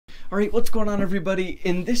Alright, what's going on everybody?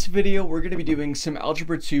 In this video we're going to be doing some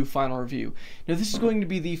Algebra 2 final review. Now this is going to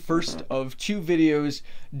be the first of two videos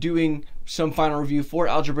doing some final review for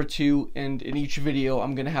Algebra 2, and in each video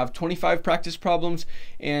I'm going to have 25 practice problems,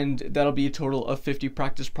 and that'll be a total of 50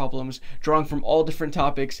 practice problems drawing from all different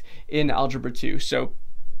topics in Algebra 2. So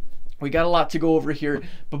we got a lot to go over here,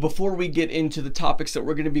 but before we get into the topics that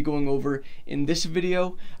we're going to be going over in this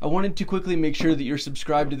video, I wanted to quickly make sure that you're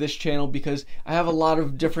subscribed to this channel because I have a lot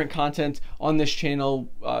of different content on this channel,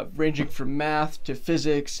 ranging from math to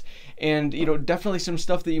physics, and definitely some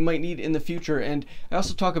stuff that you might need in the future. And I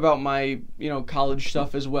also talk about my college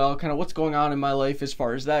stuff as well, kind of what's going on in my life as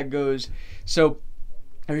far as that goes. So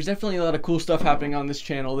there's definitely a lot of cool stuff happening on this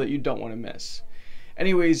channel that you don't want to miss.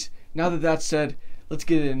 Anyways, now that that's said, let's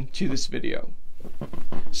get into this video.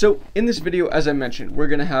 So in this video, as I mentioned, we're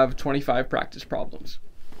going to have 25 practice problems.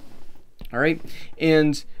 All right,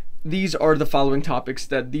 and these are the following topics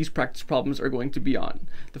that these practice problems are going to be on.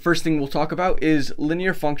 The first thing we'll talk about is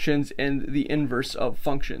linear functions and the inverse of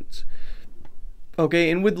functions. Okay,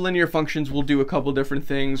 and with linear functions, we'll do a couple different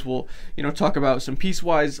things. We'll talk about some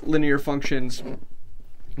piecewise linear functions.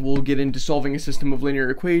 We'll get into solving a system of linear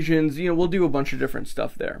equations. We'll do a bunch of different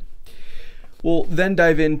stuff there. We'll then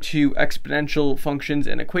dive into exponential functions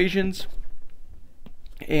and equations,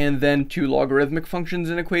 and then to logarithmic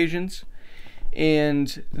functions and equations,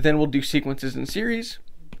 and then we'll do sequences and series,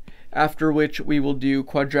 after which we will do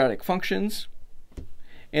quadratic functions,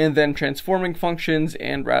 and then transforming functions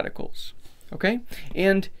and radicals. Okay,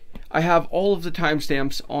 and I have all of the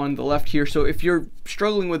timestamps on the left here, so if you're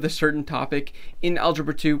struggling with a certain topic in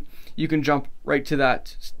Algebra 2, you can jump right to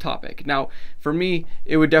that topic. Now, for me,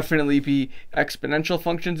 it would definitely be exponential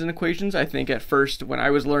functions and equations. I think at first, when I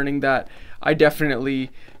was learning that, I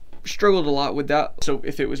definitely struggled a lot with that. So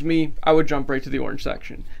if it was me, I would jump right to the orange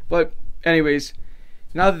section. But anyways,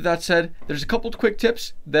 now that that's said, there's a couple of quick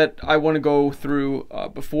tips that I want to go through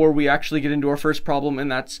before we actually get into our first problem,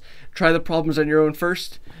 and that's try the problems on your own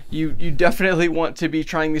first. You definitely want to be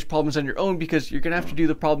trying these problems on your own because you're going to have to do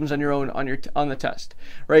the problems on your own on the test,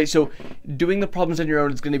 right? So doing the problems on your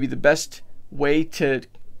own is going to be the best way to,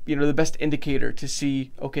 the best indicator to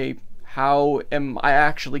see, okay, how am I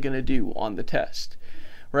actually going to do on the test?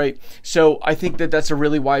 Right, so I think that that's a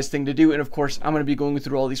really wise thing to do, and of course I'm going to be going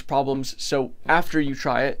through all these problems, so after you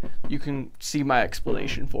try it you can see my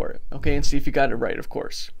explanation for it, okay, and see if you got it right, of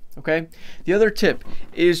course. Okay, the other tip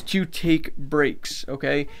is to take breaks.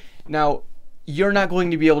 Okay, now you're not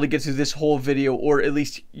going to be able to get through this whole video, or at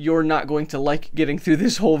least you're not going to like getting through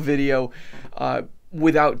this whole video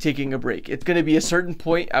without taking a break. It's going to be a certain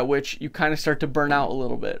point at which you kind of start to burn out a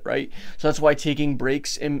little bit, right? So that's why taking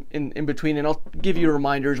breaks in between, and I'll give you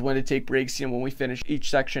reminders when to take breaks, when we finish each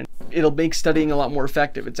section. It'll make studying a lot more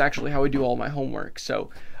effective. It's actually how I do all my homework. So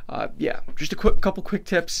yeah, just a couple quick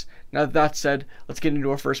tips. Now that that's said, let's get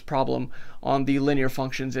into our first problem on the linear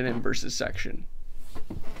functions and inverses section.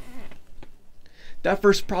 That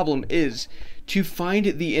first problem is to find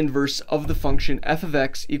the inverse of the function f of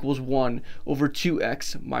x equals 1 over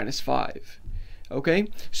 2x minus 5. Okay,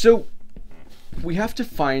 so we have to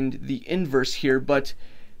find the inverse here, but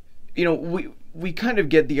we kind of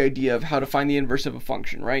get the idea of how to find the inverse of a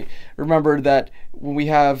function, right? Remember that when we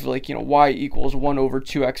have y equals 1 over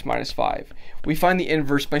 2x minus 5, we find the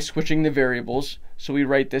inverse by switching the variables. So we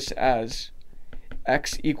write this as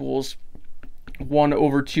x equals 1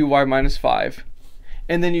 over 2y minus 5,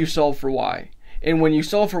 and then you solve for y. And when you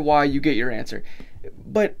solve for y, you get your answer.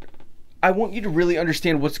 But I want you to really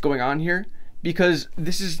understand what's going on here, because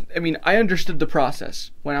this is, I understood the process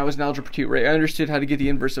when I was in Algebra 2, right? I understood how to get the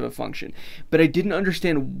inverse of a function, but I didn't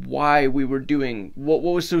understand why we were doing, what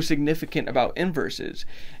was so significant about inverses.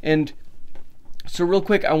 And so real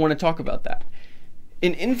quick, I want to talk about that.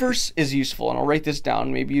 An inverse is useful, and I'll write this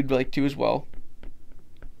down, maybe you'd like to as well.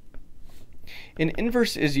 An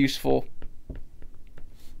inverse is useful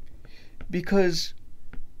because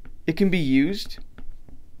it can be used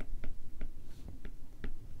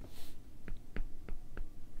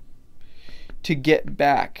to get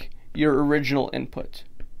back your original input.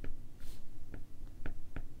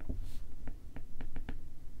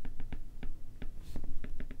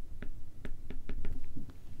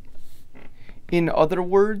 In other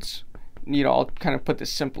words, I'll kind of put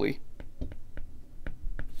this simply,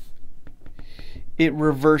 it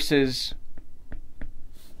reverses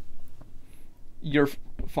your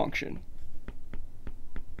function.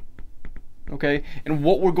 Okay, and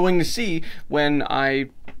what we're going to see when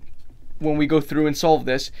we go through and solve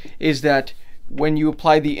this is that when you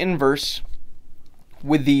apply the inverse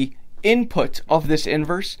with the input of this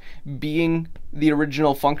inverse being the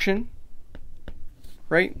original function,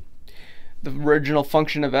 right? the original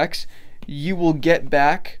function of x, you will get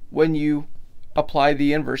back, when you apply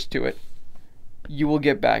the inverse to it, you will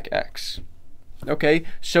get back x. Okay,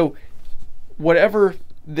 so whatever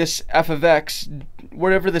this f of x,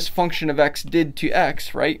 whatever this function of x did to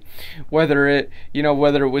x, right? Whether it,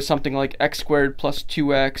 whether it was something like x squared plus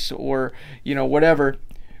 2x or, whatever,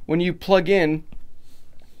 when you plug in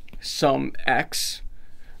some x,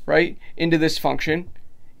 right, into this function,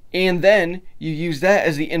 and then you use that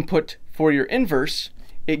as the input for your inverse,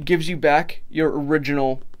 it gives you back your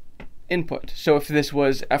original input. So if this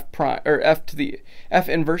was f prime, or f to the f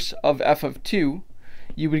inverse of f of 2,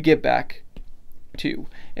 you would get back 2.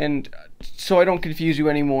 And so I don't confuse you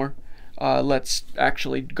anymore, let's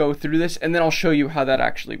actually go through this, and then I'll show you how that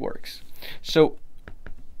actually works. So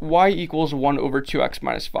y equals 1 over 2x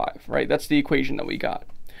minus 5, right? That's the equation that we got.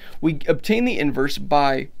 We obtain the inverse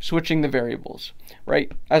by switching the variables,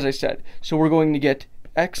 right? As I said, so we're going to get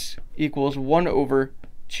x equals 1 over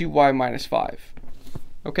 2y minus 5.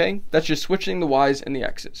 Okay, that's just switching the y's and the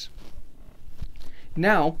x's.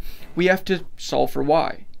 Now we have to solve for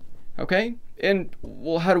y. Okay, and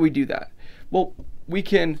well, how do we do that? Well, we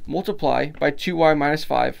can multiply by 2y minus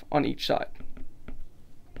 5 on each side.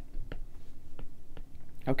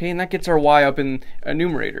 Okay, and that gets our y up in a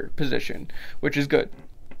numerator position, which is good.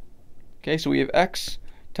 Okay, so we have x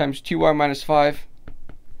times 2y minus 5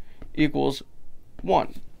 equals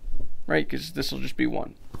 1, right? Because this will just be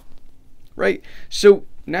 1, right? So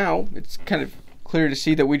now it's kind of clear to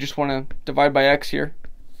see that we just want to divide by x here,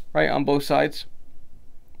 right, on both sides.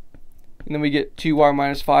 And then we get 2y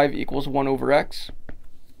minus 5 equals 1 over x.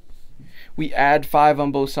 We add 5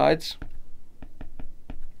 on both sides.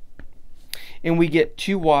 And we get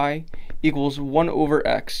 2y equals 1 over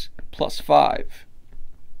x plus 5.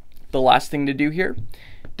 The last thing to do here,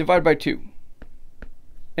 divide by 2.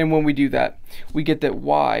 And when we do that, we get that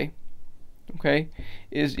y, okay,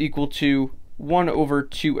 is equal to 1 over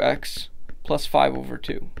 2x plus 5 over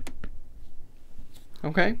 2.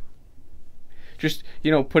 Okay? Just,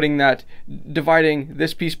 putting that, dividing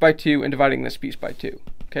this piece by 2 and dividing this piece by 2.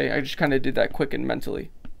 Okay, I just kind of did that quick and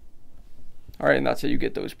mentally. All right, and that's how you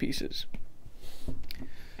get those pieces.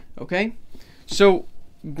 Okay, so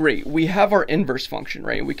great. We have our inverse function,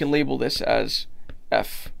 right? We can label this as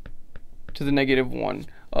f to the negative 1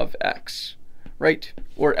 of x, right?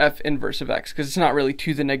 Or f inverse of x, because it's not really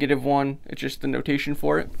to the negative 1. It's just the notation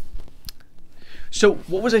for it. So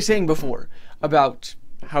what was I saying before about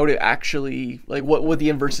how to actually, like, what the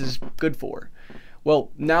inverse is good for?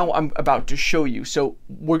 Well, now I'm about to show you. So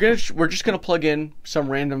we're just gonna plug in some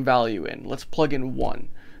random value in. Let's plug in 1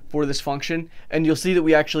 for this function, and you'll see that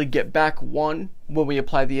we actually get back 1 when we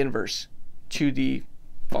apply the inverse to the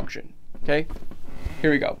function. Okay,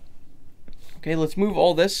 here we go. Okay, let's move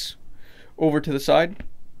all this over to the side,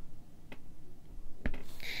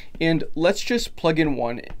 and let's just plug in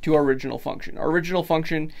 1 to our original function. Our original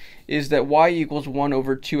function is that y equals 1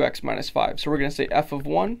 over 2x minus 5. So we're going to say f of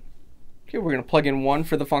 1. Okay, we're going to plug in 1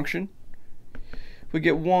 for the function. We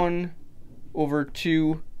get 1 over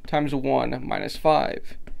 2 times 1 minus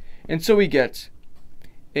 5. And so we get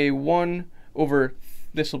a 1 over,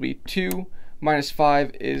 this will be 2, minus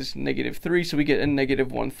 5 is negative 3, so we get a negative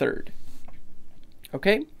 1/3.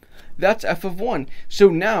 Okay, that's f of 1. So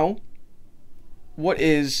now, what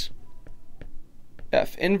is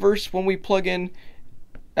f inverse when we plug in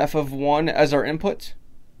f of 1 as our input?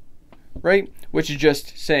 Right, which is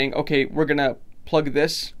just saying, okay, we're going to plug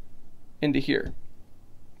this into here.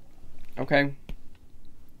 Okay,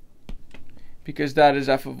 because that is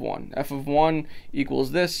f of 1. F of 1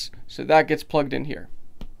 equals this, so that gets plugged in here.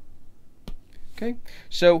 Okay,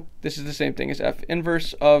 so this is the same thing as f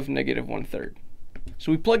inverse of negative 1/3.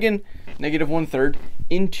 So we plug in negative 1/3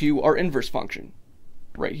 into our inverse function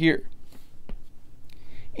right here.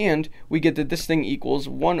 And we get that this thing equals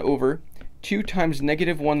 1 over 2 times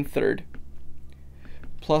negative 1/3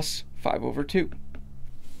 plus 5 over 2.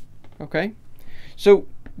 Okay, so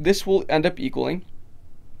this will end up equaling,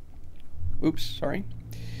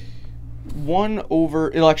 1 over,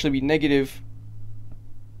 it'll actually be negative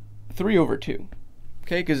 3 over 2.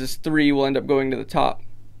 Okay, because this 3 will end up going to the top.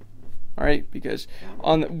 All right, because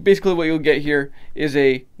basically what you'll get here is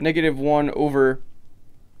a negative 1 over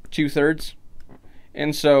 2/3.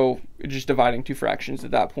 And so just dividing two fractions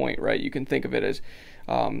at that point, right? You can think of it as,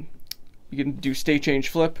 you can do state change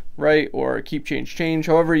flip, right? Or keep change change,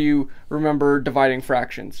 however you remember dividing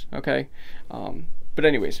fractions, okay? But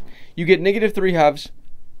anyways, you get negative 3/2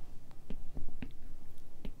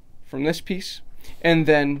 from this piece, and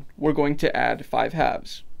then we're going to add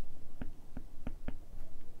 5/2.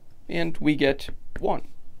 And we get 1.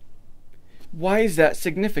 Why is that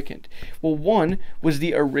significant? Well, 1 was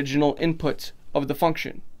the original input of the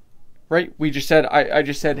function, right? We just said, I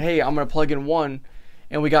just said, hey, I'm going to plug in 1,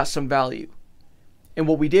 and we got some value. And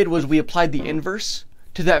what we did was we applied the inverse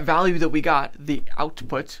to that value that we got, the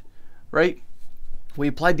output, right? We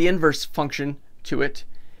applied the inverse function to it,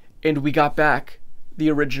 and we got back the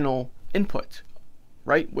original input,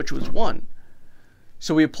 right? Which was 1.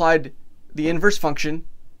 So we applied the inverse function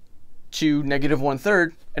to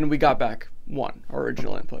 -1/3, and we got back 1, our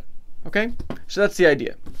original input. Okay? So that's the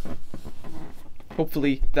idea.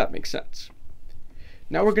 Hopefully that makes sense.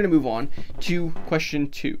 Now we're going to move on to question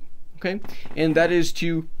 2. Okay? And that is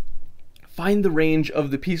to find the range of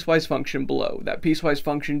the piecewise function below. That piecewise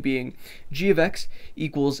function being g of x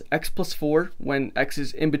equals x plus 4 when x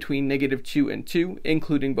is in between -2 and 2,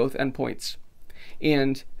 including both endpoints,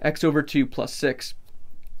 and x over 2 plus 6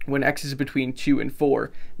 when x is between 2 and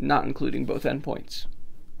 4, not including both endpoints.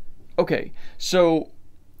 Okay, so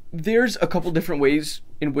there's a couple different ways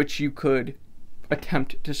in which you could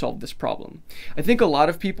attempt to solve this problem. I think a lot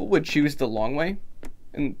of people would choose the long way,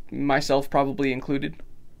 and myself probably included.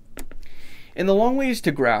 And the long way is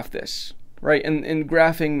to graph this, right? And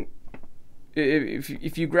graphing,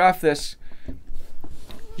 if you graph this,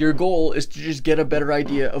 your goal is to just get a better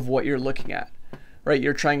idea of what you're looking at, right?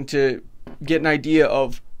 You're trying to get an idea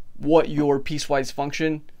of what your piecewise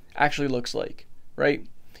function actually looks like, right?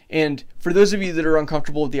 And for those of you that are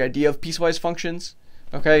uncomfortable with the idea of piecewise functions,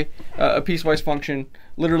 okay, a piecewise function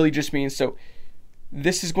literally just means, so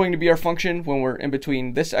this is going to be our function when we're in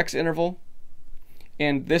between this x interval,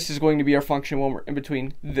 and this is going to be our function when we're in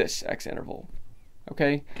between this x interval.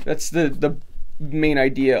 Okay, that's the main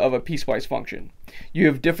idea of a piecewise function. You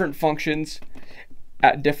have different functions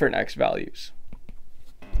at different x values.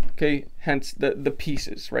 Okay, hence the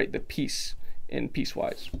pieces, right? The piece in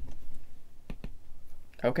piecewise.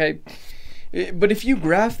 Okay, but if you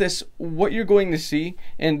graph this, what you're going to see,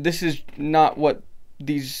 and this is not what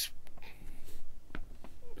these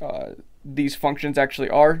functions actually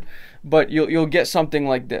are, but you'll get something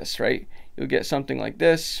like this, right? You'll get something like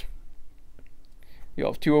this.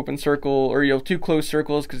 You'll have two open circles, or you'll have two closed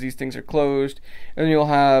circles because these things are closed, and you'll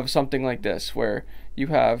have something like this where you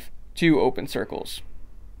have two open circles.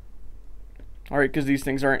 All right, because these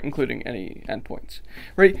things aren't including any endpoints,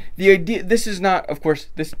 right? The idea, this is not, of course,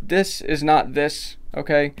 this is not this,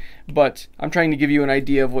 okay? But I'm trying to give you an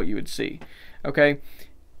idea of what you would see, okay?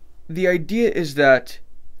 The idea is that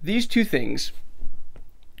these two things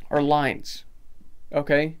are lines,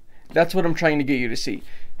 okay? That's what I'm trying to get you to see.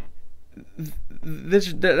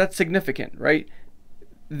 That's significant, right?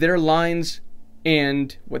 They're lines,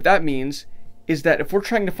 and what that means is that if we're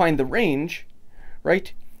trying to find the range,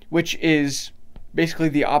 right, which is basically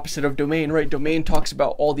the opposite of domain, right? Domain talks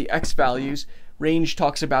about all the x values. Range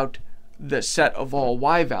talks about the set of all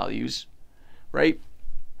y values, right?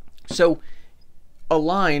 So a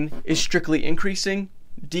line is strictly increasing,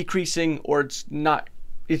 decreasing, or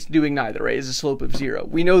it's doing neither, right? It's a slope of 0.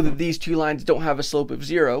 We know that these two lines don't have a slope of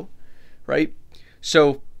 0, right?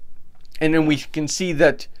 So, and then we can see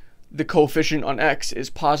that the coefficient on x is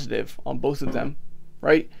positive on both of them,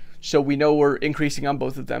 right? So we know we're increasing on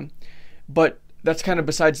both of them. But that's kind of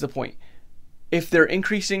besides the point. If they're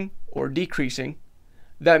increasing or decreasing,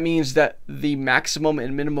 that means that the maximum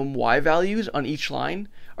and minimum y values on each line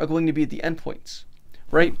are going to be at the endpoints,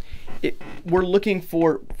 right? We're looking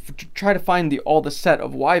to try to find all the set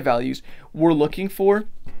of y values. We're looking for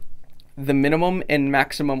the minimum and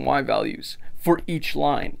maximum y values for each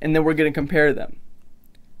line, and then we're going to compare them,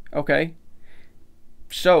 okay?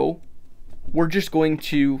 So we're just going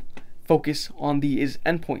to focus on these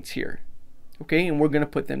endpoints here, okay, and we're going to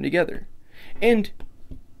put them together. And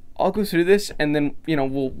I'll go through this, and then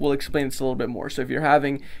we'll explain this a little bit more. So if you're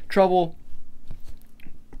having trouble,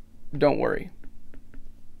 don't worry.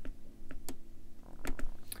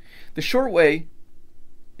 The short way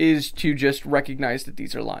is to just recognize that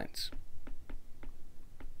these are lines,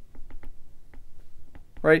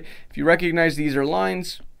 right? If you recognize these are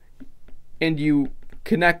lines and you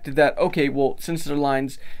connect that, okay, well, since they're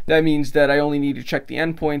lines, that means that I only need to check the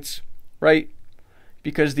endpoints, right?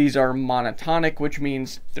 Because these are monotonic, which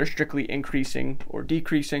means they're strictly increasing or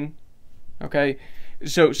decreasing, okay?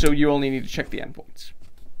 So you only need to check the endpoints.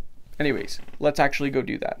 Anyways, let's actually go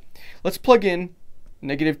do that. Let's plug in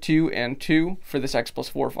 -2 and 2 for this x plus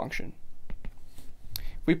 4 function.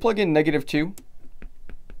 If we plug in -2,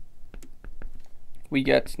 we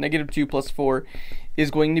get -2 plus 4 is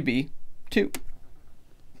going to be 2.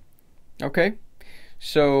 Okay,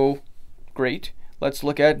 so great. Let's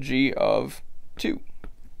look at g of 2.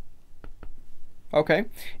 Okay,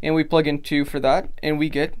 and we plug in 2 for that, and we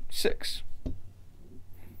get 6.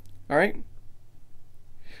 All right.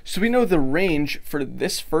 So we know the range for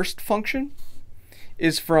this first function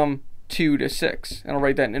is from 2 to 6. And I'll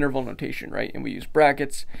write that in interval notation, right? And we use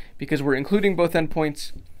brackets because we're including both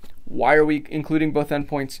endpoints. Why are we including both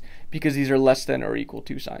endpoints? Because these are less than or equal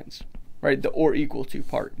to signs, right? The or equal to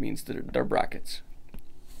part means that they're brackets.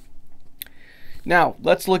 Now,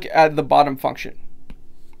 let's look at the bottom function.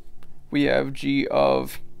 We have g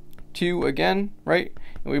of 2 again, right?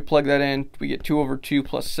 And we plug that in, we get 2 over 2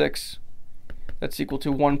 plus 6. That's equal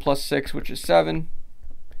to 1 plus 6, which is 7.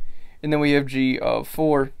 And then we have g of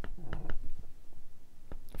 4.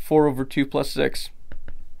 4 over 2 plus 6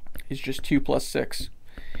 is just 2 plus 6,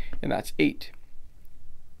 and that's 8.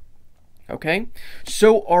 Okay,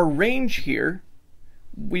 so our range here,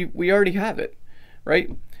 we already have it, right?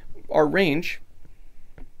 Our range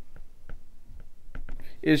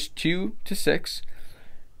is 2 to 6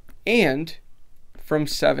 and from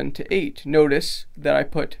 7 to 8. Notice that I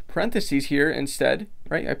put parentheses here instead,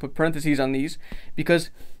 right? I put parentheses on these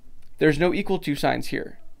because there's no equal to signs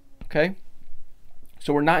here, okay?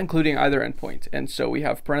 So we're not including either endpoint, and so we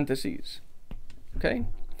have parentheses, okay?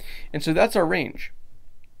 And so that's our range.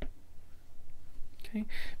 Okay.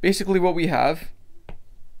 Basically what we have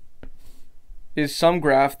is some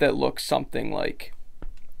graph that looks something like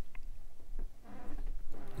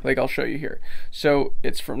I'll show you here. So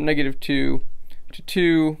it's from -2 to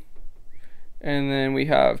 2, and then we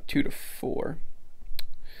have 2 to 4.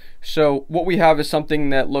 So what we have is something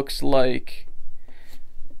that looks like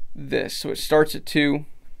this. So it starts at 2,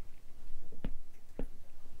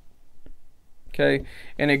 okay,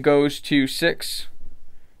 and it goes to 6.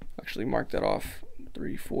 Actually mark that off.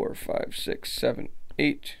 3, 4, 5, 6, 7,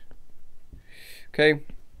 8. Okay,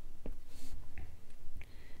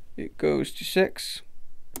 it goes to 6.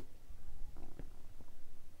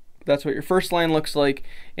 That's what your first line looks like,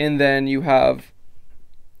 and then you have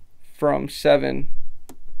from 7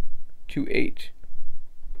 to 8.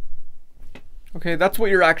 Okay, that's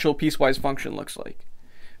what your actual piecewise function looks like.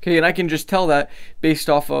 Okay, and I can just tell that based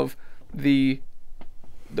off of the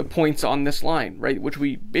points on this line, right, which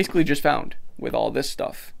we basically just found with all this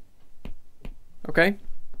stuff. Okay,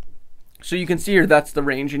 so you can see here that's the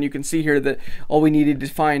range, and you can see here that all we needed to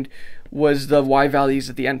find was the y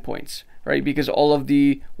values at the endpoints, right? Because all of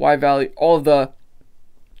the y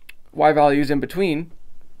values in between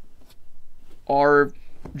are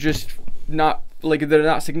just not, like, they're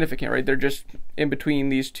not significant, right? They're just in between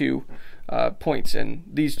these two points and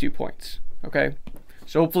these 2 points. Okay,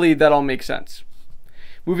 so hopefully that all makes sense.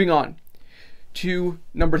 Moving on to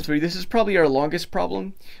number 3. This is probably our longest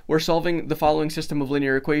problem. We're solving the following system of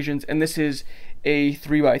linear equations, and this is a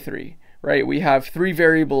 3x3, right? We have 3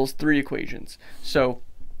 variables, 3 equations. So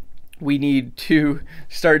we need to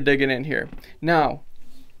start digging in here. Now,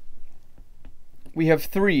 we have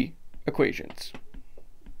 3 equations,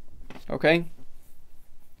 okay?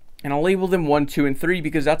 And I'll label them 1, 2, and 3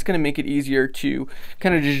 because that's going to make it easier to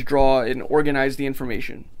kind of just draw and organize the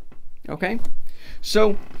information, okay?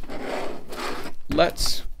 So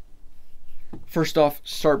let's first off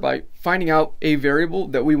start by finding out a variable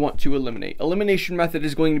that we want to eliminate. Elimination method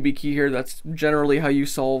is going to be key here. That's generally how you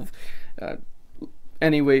solve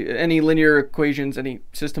any linear equations, any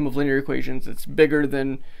system of linear equations that's bigger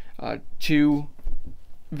than 2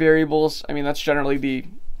 variables. I mean, that's generally the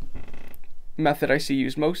method I see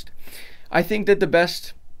used most. I think that the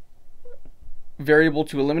best variable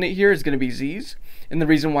to eliminate here is going to be z's, and the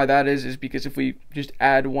reason why that is because if we just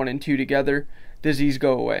add 1 and 2 together, the z's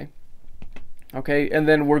go away. Okay, and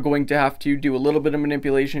then we're going to have to do a little bit of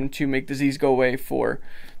manipulation to make the z's go away for,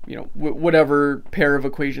 you know, whatever pair of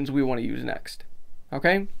equations we want to use next.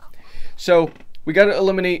 Okay, so we got to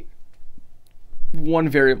eliminate 1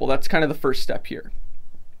 variable. That's kind of the first step here.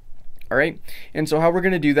 All right, and so how we're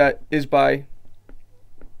going to do that is by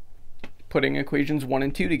putting equations 1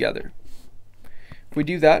 and 2 together. If we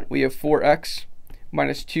do that, we have 4x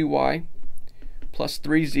minus 2y plus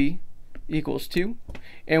 3z equals 2,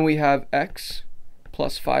 and we have x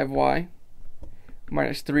plus 5y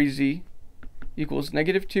minus 3z equals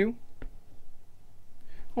 -2.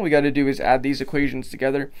 All we got to do is add these equations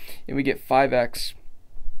together, and we get 5x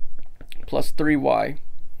plus 3y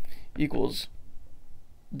equals,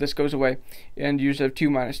 this goes away, and you just have 2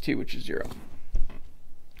 minus 2, which is 0.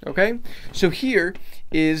 Okay, so here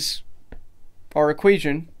is our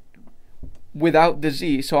equation without the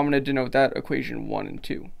z, so I'm going to denote that equation 1 and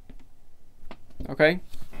 2. Okay,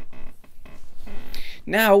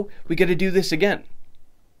 now we got to do this again.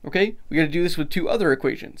 Okay, we got to do this with 2 other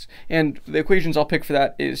equations, and the equations I'll pick for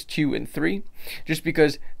that is 2 and 3, just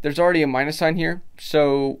because there's already a minus sign here,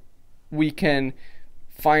 so we can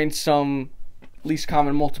find some least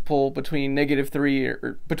common multiple between -3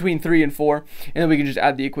 or between 3 and 4, and then we can just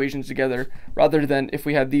add the equations together rather than if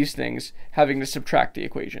we had these things having to subtract the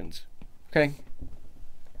equations. Okay,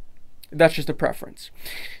 that's just a preference.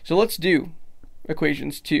 So let's do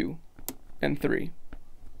equations 2 and 3.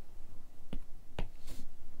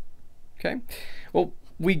 Okay, well,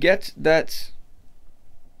 we get that,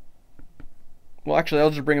 well, actually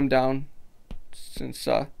I'll just bring them down since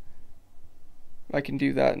I can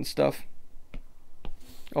do that and stuff.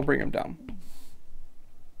 I'll bring them down.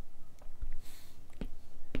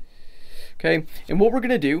 Okay, and what we're going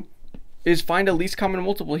to do is find a least common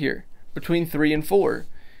multiple here between 3 and 4.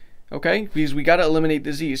 Okay, because we got to eliminate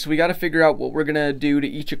the z's. So we got to figure out what we're going to do to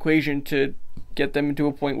each equation to get them into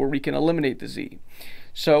a point where we can eliminate the z.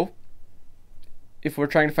 So if we're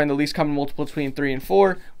trying to find the least common multiple between 3 and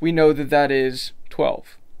 4, we know that that is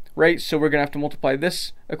 12, right? So we're going to have to multiply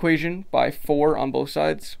this equation by 4 on both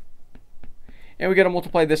sides. And we got to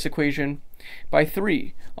multiply this equation by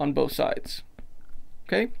 3 on both sides.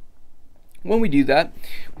 Okay? When we do that,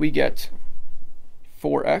 we get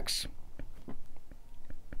 4x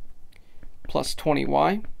plus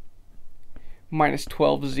 20y minus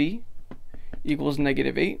 12z equals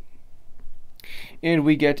 -8. And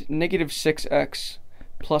we get -6x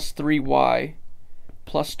plus 3y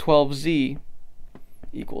plus 12z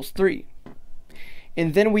equals 3.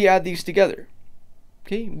 And then we add these together.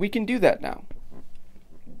 Okay, we can do that now.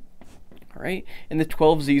 All right, and the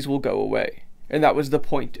 12z's will go away. And that was the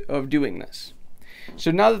point of doing this.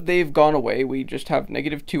 So now that they've gone away, we just have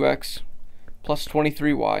 -2x plus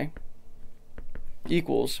 23y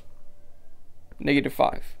equals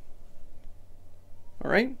 -5.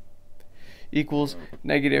 All right, equals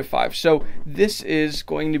 -5. So this is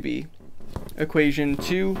going to be equation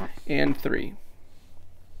 2 and 3.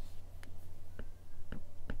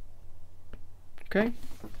 Okay,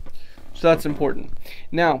 so that's important.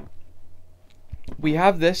 Now, we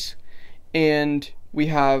have this, and we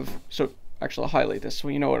have, so actually I'll highlight this so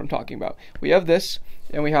you know what I'm talking about. We have this,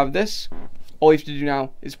 and we have this. All you have to do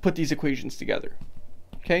now is put these equations together.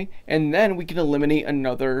 Okay, and then we can eliminate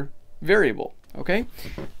another variable. Okay,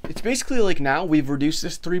 it's basically like now we've reduced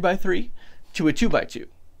this 3 by 3 to a 2 by 2,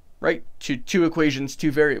 right? To 2 equations,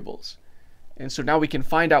 2 variables. And so now we can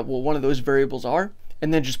find out what one of those variables are,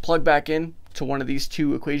 and then just plug back in to one of these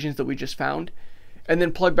 2 equations that we just found, and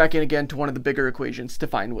then plug back in again to one of the bigger equations to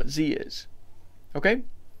find what z is. Okay,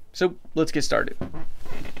 so let's get started.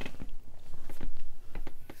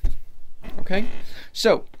 Okay,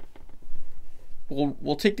 so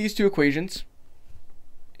we'll take these 2 equations,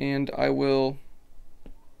 and I will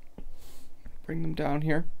bring them down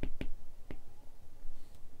here.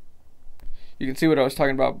 You can see what I was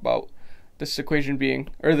talking about this equation being,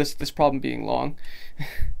 or this problem being long.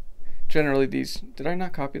 Generally these, did I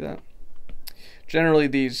not copy that? Generally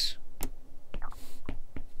these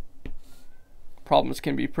problems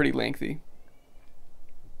can be pretty lengthy.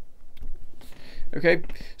 Okay,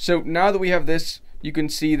 so now that we have this, you can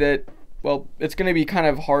see that, well, it's going to be kind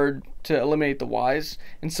of hard to eliminate the y's,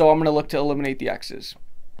 and so I'm going to look to eliminate the x's.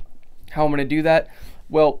 How I'm going to do that?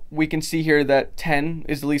 Well, we can see here that 10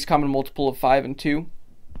 is the least common multiple of 5 and 2.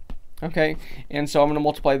 Okay, and so I'm going to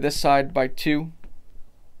multiply this side by 2,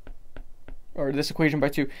 or this equation by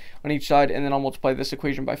 2 on each side, and then I'll multiply this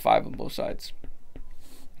equation by 5 on both sides.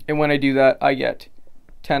 And when I do that, I get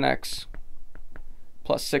 10x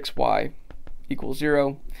plus 6y equals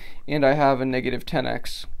 0, and I have a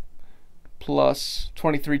 -10x plus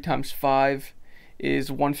 23 times 5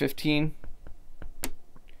 is 115,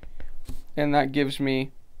 and that gives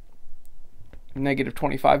me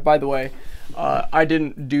 -25. By the way, I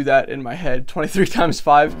didn't do that in my head. 23 times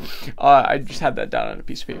 5, I just had that down on a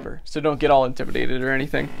piece of paper, so don't get all intimidated or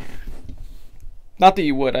anything. Not that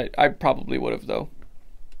you would. I probably would have, though,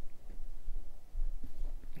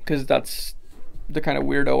 because that's the kind of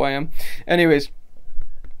weirdo I am. Anyways,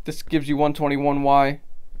 this gives you 121y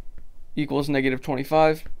equals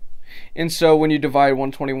 -25. And so when you divide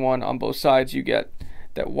 121 on both sides, you get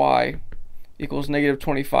that y equals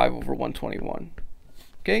 -25 over 121.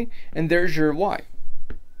 Okay, and there's your y.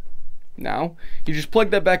 Now, you just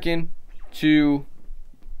plug that back in to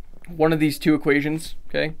one of these 2 equations,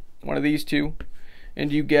 okay, one of these 2,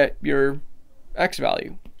 and you get your x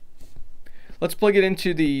value. Let's plug it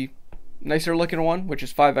into the nicer looking one, which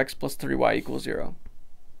is 5x plus 3y equals 0.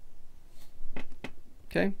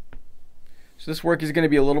 Okay, so this work is going to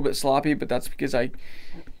be a little bit sloppy, but that's because I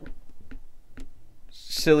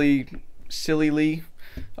sillily,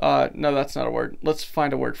 no, that's not a word. Let's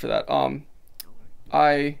find a word for that.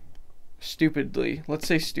 I stupidly, let's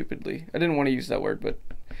say stupidly. I didn't want to use that word, but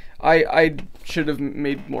I should have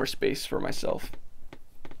made more space for myself.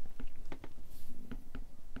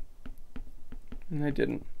 And I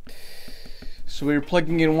didn't. So we're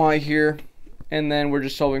plugging in y here, and then we're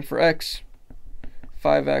just solving for x.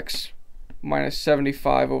 5x minus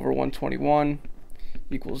 75 over 121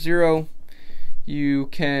 equals 0. You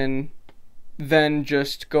can then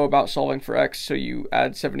just go about solving for x, so you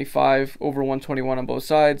add 75 over 121 on both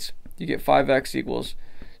sides. You get 5x equals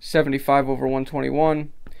 75 over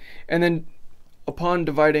 121. And then upon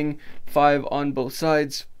dividing 5 on both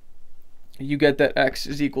sides, you get that x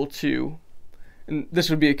is equal to, and this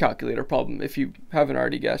would be a calculator problem if you haven't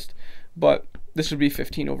already guessed, but this would be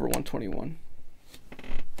 15 over 121.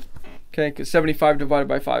 Okay, because 75 divided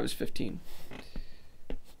by 5 is 15.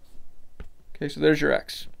 Okay, so there's your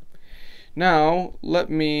x. Now, let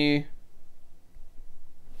me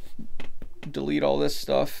delete all this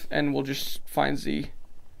stuff, and we'll just find z.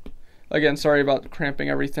 Again, sorry about cramping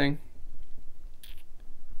everything.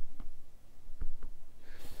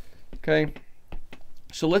 Okay,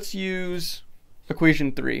 so let's use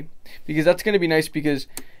equation 3, because that's going to be nice because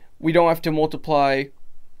we don't have to multiply,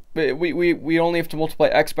 we only have to multiply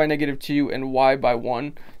x by -2 and y by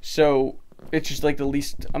 1, so it's just like the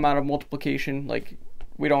least amount of multiplication. Like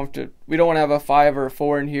we don't want to have a 5 or a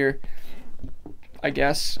 4 in here, I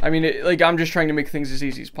guess. I mean, like I'm just trying to make things as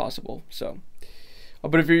easy as possible. So,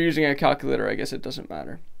 but if you're using a calculator, I guess it doesn't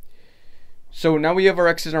matter. So now we have our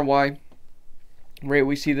x's and our y. Right,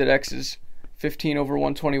 we see that x is 15 over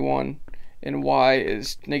 121 and y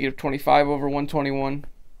is -25 over 121.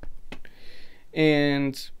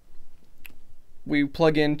 And we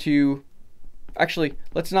plug into, actually,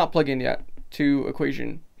 let's not plug in yet to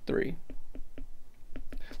equation 3.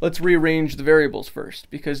 Let's rearrange the variables first,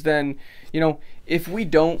 because then, you know, if we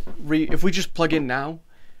just plug in now,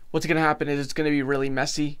 what's going to happen is it's going to be really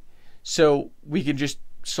messy. So we can just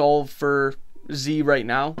solve for z right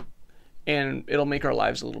now, and it'll make our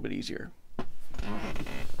lives a little bit easier.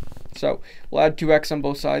 So we'll add 2x on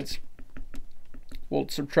both sides. We'll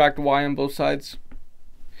subtract y on both sides.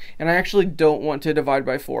 And I actually don't want to divide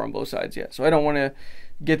by 4 on both sides yet. So I don't want to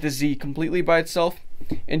get the z completely by itself,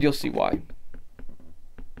 and you'll see why.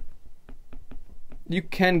 You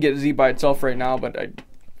can get z by itself right now, but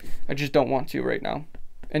I just don't want to right now.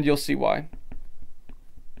 And you'll see why.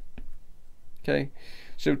 Okay,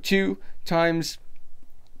 so 2 times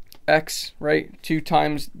x, right? 2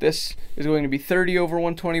 times this is going to be 30 over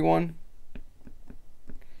 121.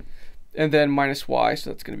 And then minus y, so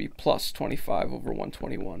that's going to be plus 25 over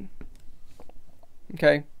 121.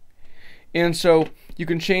 Okay? And so you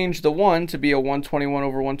can change the 1 to be a 121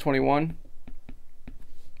 over 121.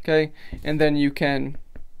 Okay? And then you can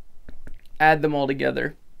add them all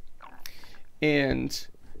together. And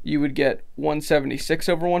you would get 176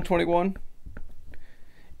 over 121.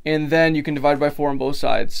 And then you can divide by 4 on both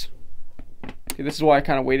sides. Okay, this is why I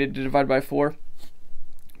kind of waited to divide by 4,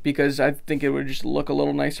 because I think it would just look a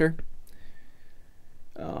little nicer.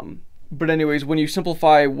 But anyways, when you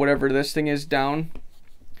simplify whatever this thing is down,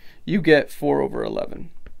 you get 4 over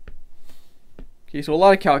 11. Okay, so a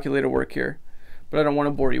lot of calculator work here, but I don't want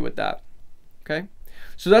to bore you with that. Okay,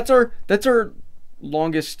 so that's our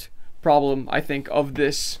longest problem, I think, of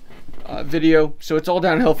this video. So it's all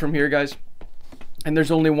downhill from here, guys. And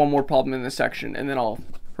there's only one more problem in this section, and then I'll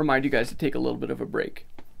remind you guys to take a little bit of a break.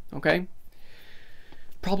 Okay?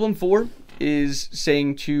 Problem 4 is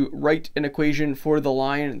saying to write an equation for the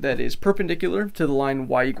line that is perpendicular to the line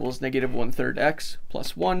y equals -1/3 x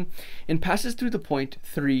plus 1 and passes through the point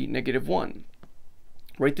 3, -1.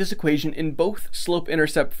 Write this equation in both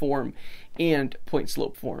slope-intercept form and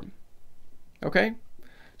point-slope form. Okay?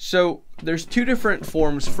 So there's 2 different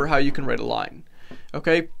forms for how you can write a line.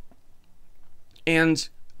 Okay? And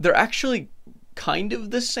they're actually kind of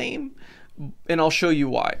the same, and I'll show you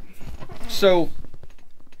why. So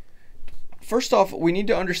first off, we need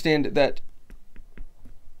to understand that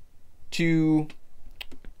to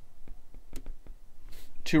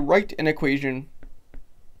write an equation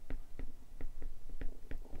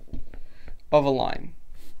of a line,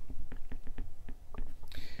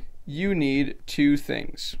 you need 2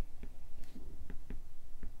 things.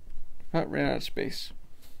 I ran out of space.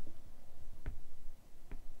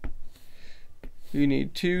 You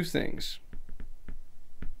need 2 things.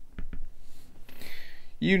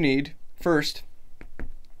 You need, first,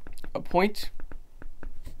 a point,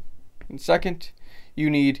 and second, you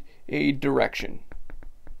need a direction.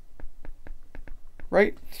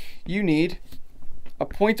 Right? You need a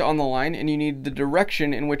point on the line, and you need the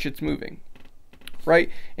direction in which it's moving. Right?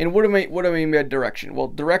 And what do I mean by direction? Well,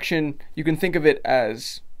 direction, you can think of it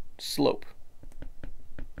as slope.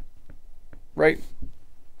 Right?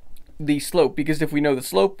 the slope, because if we know the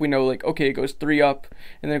slope, we know, like, okay, it goes 3 up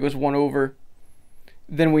and then it goes 1 over,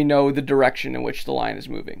 then we know the direction in which the line is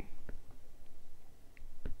moving.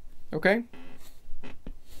 Okay?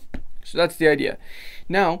 So that's the idea.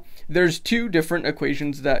 Now, there's two different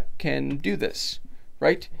equations that can do this,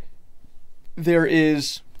 right? There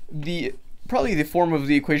is probably the form of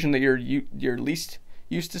the equation that you're least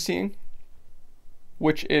used to seeing,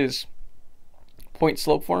 which is point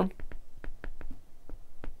slope form.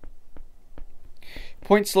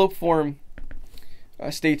 Point slope form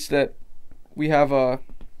states that we have a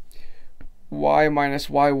y minus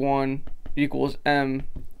y1 equals m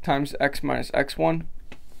times x minus x1.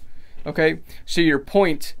 Okay, so your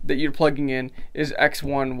point that you're plugging in is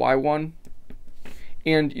x1, y1,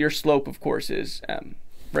 and your slope, of course, is m,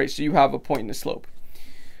 right? So you have a point and a slope.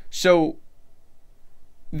 So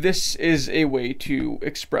this is a way to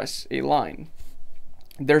express a line.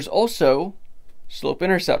 There's also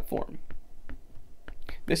slope-intercept form.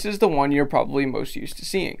 This is the one you're probably most used to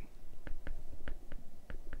seeing.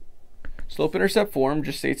 Slope-intercept form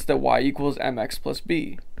just states that y equals mx plus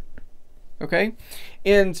b. Okay?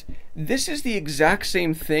 And this is the exact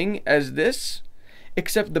same thing as this,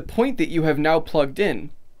 except the point that you have now plugged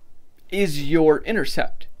in is your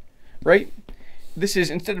intercept, right? This is,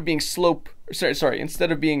 instead of being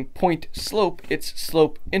instead of being point slope, it's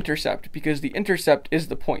slope intercept, because the intercept is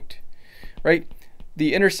the point, right?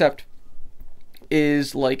 The intercept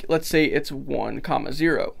is, like, let's say it's 1,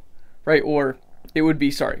 0, right? Or it would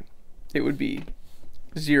be 0,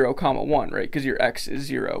 1, right? Because your x is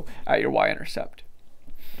 0 at your y-intercept.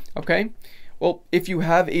 Okay? Well, if you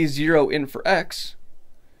have a 0 in for x,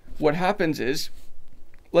 what happens is,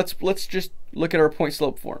 let's just look at our point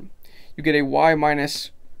slope form. You get a y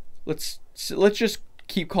minus, let's just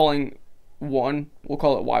keep calling 1, we'll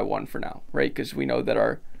call it y1 for now, right? Because we know that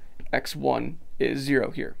our x1 is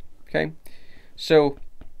 0 here. Okay? So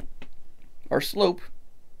our slope,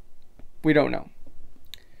 we don't know.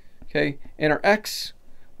 Okay? And our x,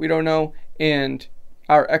 we don't know, and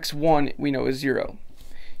our x1 we know is 0.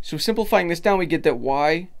 So simplifying this down, we get that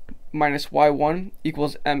y minus y1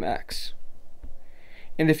 equals mx.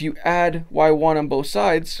 And if you add y1 on both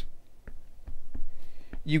sides,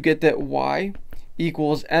 you get that y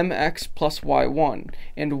equals mx plus y1.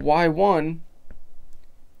 And y1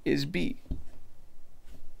 is b.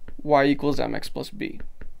 Y equals mx plus b.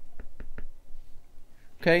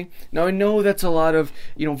 Okay, now I know that's a lot of,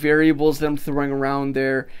 variables that I'm throwing around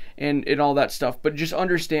there and all that stuff, but just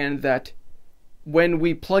understand that when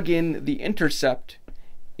we plug in the intercept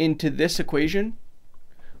into this equation,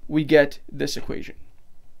 we get this equation.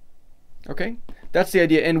 Okay, that's the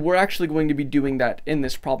idea, and we're actually going to be doing that in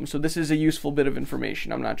this problem, so this is a useful bit of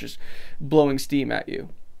information. I'm not just blowing steam at you.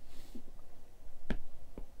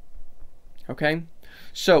 Okay,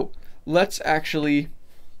 so let's actually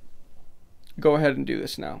go ahead and do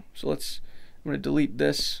this now. So I'm going to delete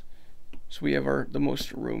this so we have the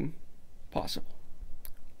most room possible.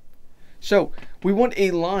 So we want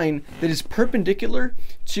a line that is perpendicular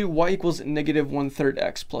to y equals negative 1/3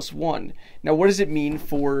 x plus 1. Now what does it mean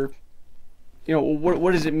for,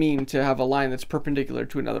 what does it mean to have a line that's perpendicular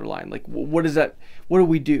to another line? Like, what is that? What do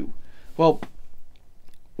we do? Well,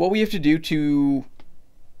 what we have to do to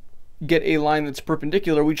get a line that's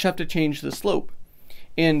perpendicular, we just have to change the slope.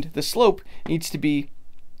 And the slope needs to be,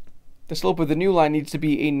 the slope of the new line needs to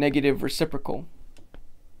be a negative reciprocal.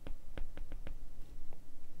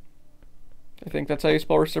 I think that's how you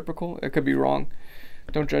spell reciprocal. It could be wrong.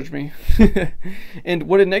 Don't judge me. And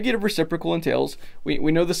what a negative reciprocal entails, we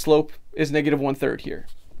know the slope is negative 1/3 here.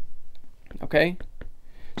 Okay?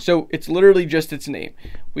 So it's literally just its name.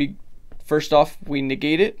 First off, we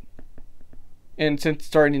negate it. And since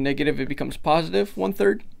it's already negative, it becomes positive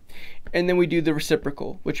 1/3. And then we do the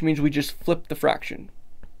reciprocal, which means we just flip the fraction.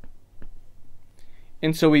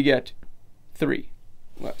 And so we get 3.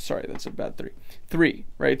 Well, sorry, that's a bad 3. 3,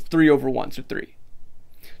 right? It's 3 over 1, so 3.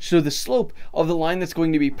 So the slope of the line that's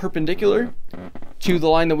going to be perpendicular to the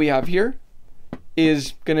line that we have here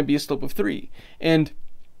is going to be a slope of 3. And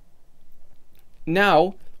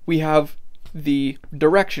now we have the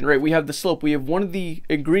direction, right? We have the slope. We have one of the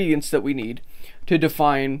ingredients that we need to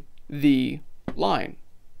define the line,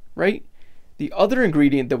 right? The other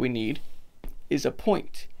ingredient that we need is a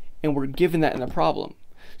point, and we're given that in the problem.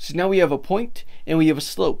 So now we have a point and we have a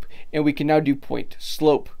slope, and we can now do point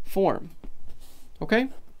slope form. Okay?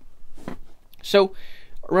 So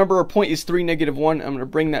remember, our point is 3, negative 1. I'm going to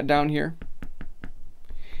bring that down here.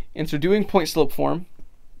 And so doing point slope form,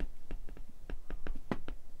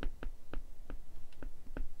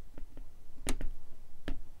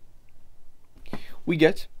 we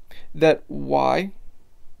get that y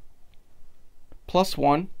plus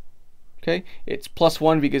 1. Okay, it's plus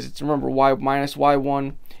 1 because it's, remember, y minus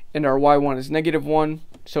y1, and our y1 is negative 1,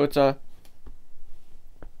 so it's a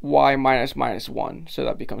y minus minus 1, so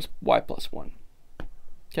that becomes y plus 1.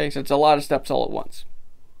 Okay, so it's a lot of steps all at once.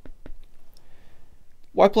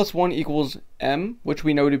 Y plus 1 equals m, which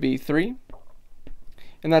we know to be 3,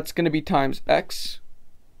 and that's going to be times x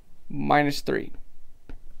minus 3,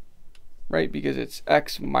 right, because it's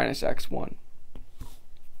x minus x1.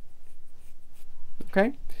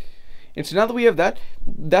 Okay, and so now that we have that,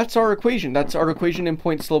 that's our equation. That's our equation in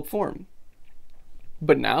point-slope form.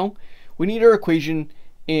 But now we need our equation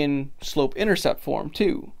in slope-intercept form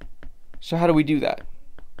too. So how do we do that?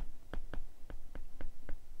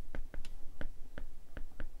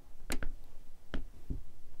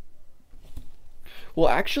 Well,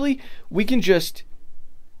 actually, we can just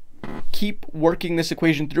keep working this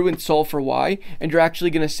equation through and solve for y, and you're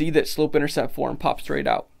actually going to see that slope-intercept form pops right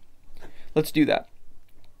out. Let's do that.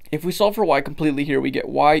 If we solve for y completely here, we get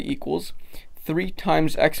y equals 3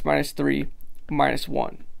 times x minus 3 minus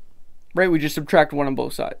 1. Right? We just subtract 1 on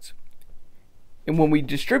both sides. And when we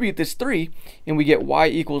distribute this 3, and we get y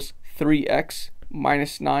equals 3x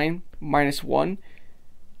minus 9 minus 1,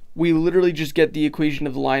 we literally just get the equation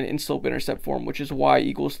of the line in slope-intercept form, which is y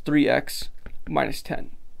equals 3x minus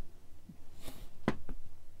 10.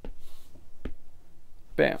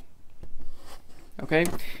 Bam. Okay,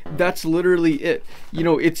 that's literally it. You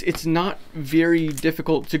know, it's not very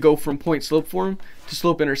difficult to go from point-slope form to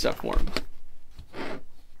slope-intercept form.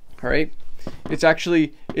 All right, it's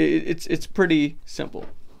actually it's pretty simple.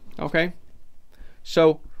 Okay,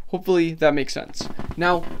 so hopefully that makes sense.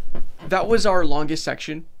 Now, that was our longest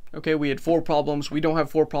section. Okay, we had 4 problems. We don't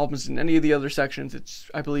have 4 problems in any of the other sections.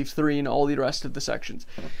 It's, I believe, 3 in all the rest of the sections.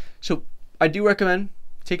 So I do recommend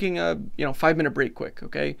taking a 5-minute break quick.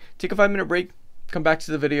 Okay, take a 5-minute break, come back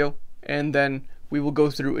to the video, and then we will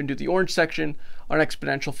go through and do the orange section on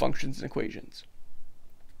exponential functions and equations.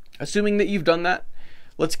 Assuming that you've done that,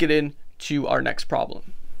 let's get into our next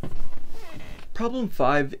problem. Problem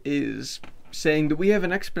 5 is saying that we have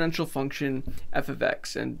an exponential function f of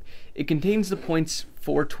x, and it contains the points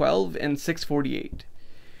 412 and 648.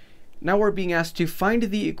 Now we're being asked to find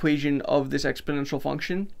the equation of this exponential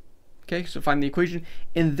function. Okay, so find the equation,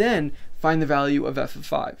 and then find the value of f of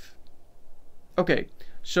 5. Okay,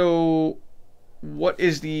 so what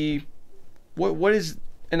is an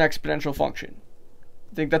exponential function?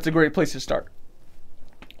 I think that's a great place to start.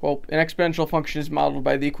 Well, an exponential function is modeled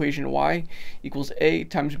by the equation y equals a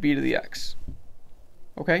times b to the x.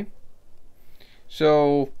 Okay?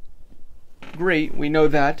 So, great, we know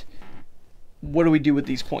that. What do we do with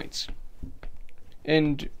these points?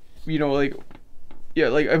 And, basically,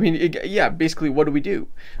 what do we do?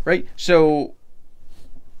 Right? So,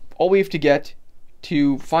 all we have to get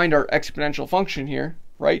to find our exponential function here,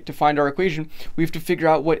 right, to find our equation, we have to figure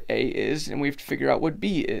out what a is, and we have to figure out what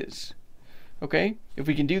b is. Okay? If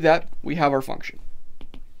we can do that, we have our function.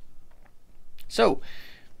 So,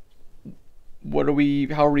 how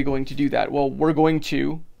are we going to do that? Well, we're going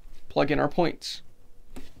to plug in our points.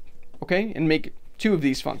 Okay? And make 2 of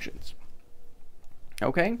these functions.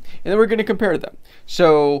 Okay? And then we're going to compare them.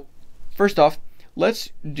 So, first off,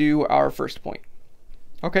 let's do our first point.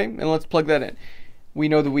 Okay? And let's plug that in. We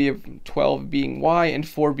know that we have 12 being y and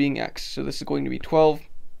 4 being x. So this is going to be 12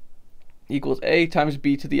 equals a times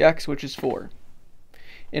b to the x, which is 4.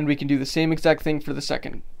 And we can do the same exact thing for the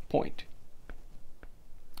second point.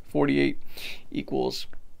 48 equals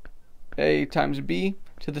a times b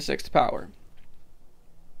to the 6th power.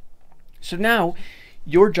 So now,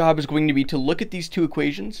 your job is going to be to look at these 2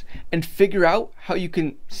 equations and figure out how you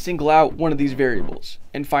can single out one of these variables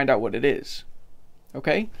and find out what it is.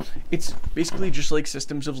 Okay? It's basically just like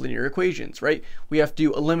systems of linear equations, right? We have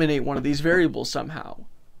to eliminate one of these variables somehow.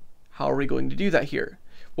 How are we going to do that here?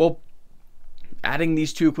 Well, adding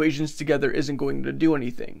these 2 equations together isn't going to do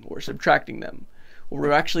anything, or subtracting them. What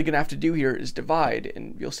we're actually going to have to do here is divide,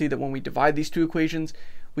 and you'll see that when we divide these 2 equations,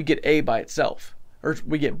 we get a by itself, or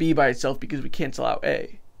we get b by itself because we cancel out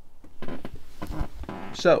a.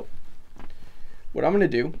 So, what I'm going to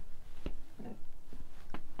do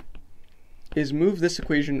is move this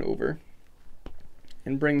equation over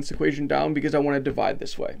and bring this equation down because I want to divide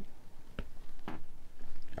this way.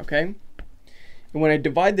 Okay? And when I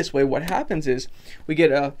divide this way, what happens is we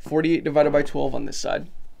get a 48 divided by 12 on this side.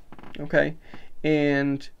 Okay?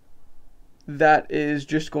 And that is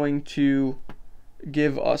just going to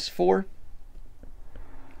give us 4.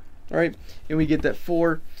 All right? And we get that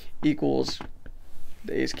 4 equals,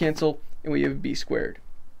 the a's cancel, and we have b squared.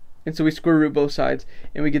 And so we square root both sides,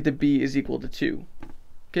 and we get that b is equal to 2.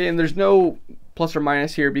 Okay, and there's no plus or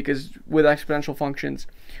minus here because with exponential functions,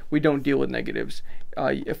 we don't deal with negatives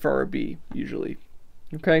for our b usually.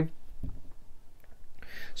 Okay?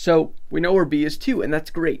 So we know where b is 2, and that's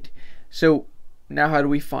great. So now how do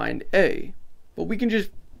we find a? Well, we can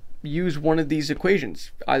just use one of these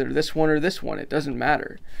equations, either this one or this one. It doesn't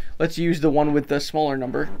matter. Let's use the one with the smaller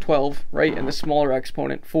number, 12, right, and the smaller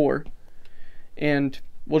exponent, 4. And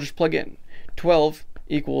we'll just plug in. 12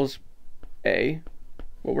 equals a,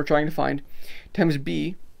 what we're trying to find, times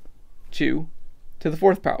b, 2 to the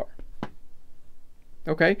 4th power.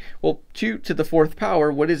 Okay, well, 2 to the 4th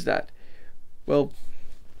power, what is that? Well,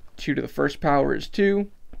 2 to the 1st power is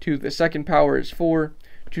 2, 2 to the 2nd power is 4,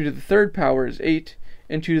 2 to the 3rd power is 8,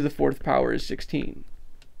 and 2 to the 4th power is 16.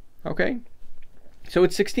 Okay, so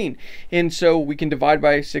it's 16. And so we can divide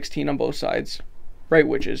by 16 on both sides, right,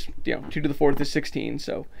 which is, 2 to the 4th is 16.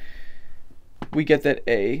 So we get that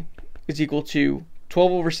a is equal to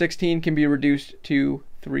 12 over 16 can be reduced to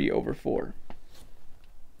 3 over 4.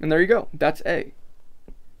 And there you go. That's a.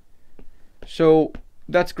 So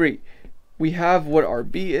that's great. We have what our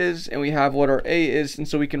b is, and we have what our a is, and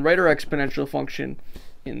so we can write our exponential function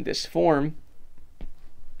in this form.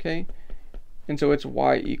 Okay, and so it's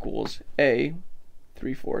y equals a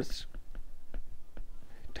 3/4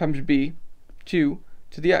 times b 2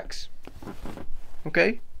 to the x.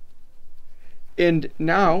 Okay, and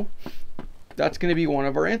now that's going to be one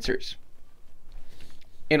of our answers.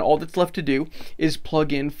 And all that's left to do is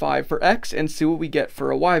plug in 5 for x and see what we get for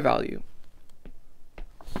a y value.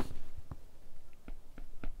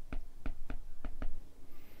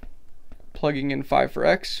 Plugging in 5 for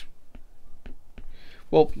x.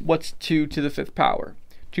 Well, what's 2 to the 5th power?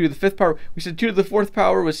 2 to the 5th power, we said 2 to the 4th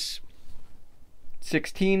power was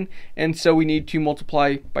 16, and so we need to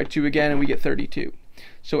multiply by 2 again, and we get 32.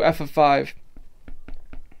 So f of 5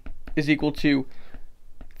 is equal to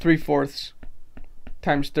 3/4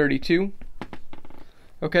 times 32.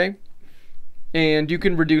 Okay? And you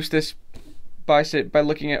can reduce this by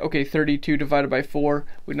looking at, okay, 32 divided by 4,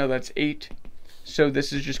 we know that's 8. So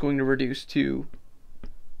this is just going to reduce to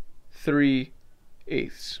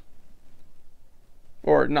 3/8.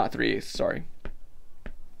 Or not 3/8, sorry.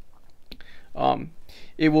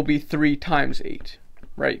 It will be 3 times 8,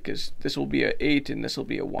 right? Because this will be a 8 and this will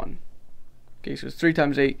be a 1. Okay, so it's 3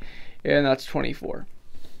 times 8, and that's 24.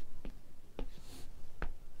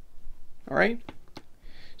 All right?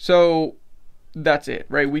 So that's it,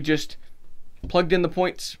 right? We just plugged in the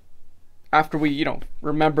points. After we,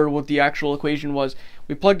 remember what the actual equation was,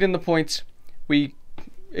 we plugged in the points, we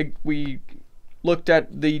looked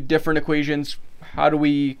at the different equations, how do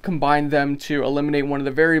we combine them to eliminate one of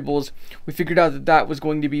the variables. We figured out that that was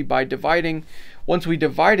going to be by dividing. Once we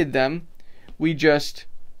divided them, we just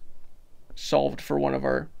solved for one of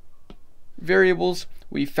our variables.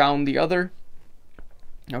 We found the other.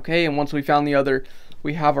 Okay, and once we found the other,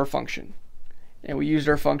 we have our function. And we used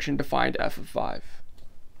our function to find f of 5.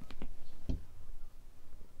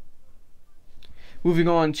 Moving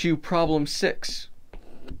on to problem 6.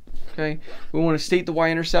 Okay, we want to state the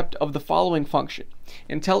y-intercept of the following function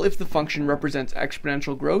and tell if the function represents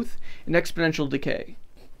exponential growth and exponential decay.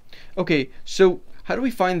 Okay, so how do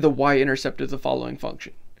we find the y-intercept of the following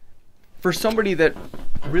function? For somebody that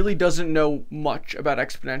really doesn't know much about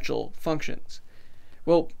exponential functions,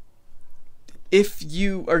 well, if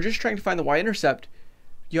you are just trying to find the y-intercept,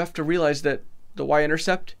 you have to realize that the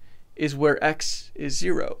y-intercept is where x is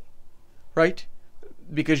 0, right?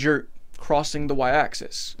 Because you're crossing the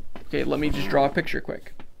y-axis. Okay, let me just draw a picture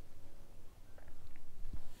quick.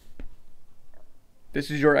 This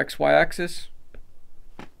is your xy axis.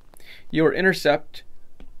 Your intercept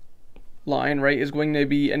line, right, is going to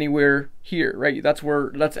be anywhere here, right?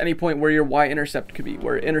 That's any point where your y-intercept could be,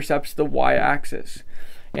 where it intercepts the y-axis.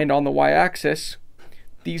 And on the y-axis,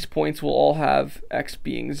 these points will all have x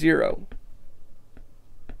being 0.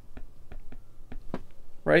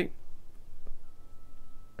 Right?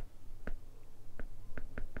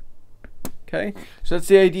 Okay, so that's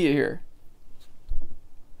the idea here.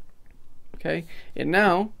 Okay, and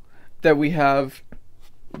now that we have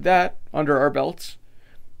that under our belts,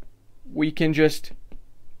 we can just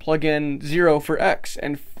plug in 0 for x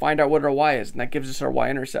and find out what our y is, and that gives us our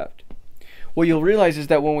y-intercept. What you'll realize is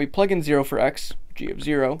that when we plug in 0 for x, g of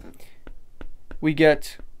 0, we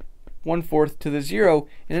get 1/4 to the 0,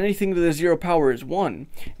 and anything to the 0 power is 1,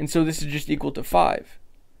 and so this is just equal to 5.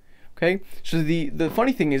 Okay, so the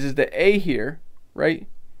funny thing is that a here, right,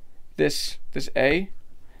 this a,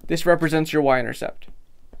 this represents your y-intercept.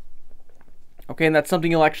 Okay, and that's something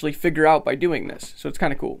you'll actually figure out by doing this, so it's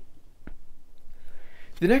kind of cool.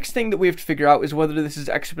 The next thing that we have to figure out is whether this is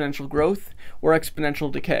exponential growth or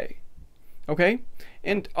exponential decay. Okay?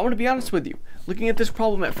 And I want to be honest with you. Looking at this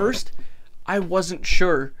problem at first, I wasn't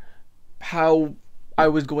sure how I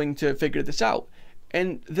was going to figure this out.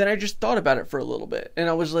 And then I just thought about it for a little bit. And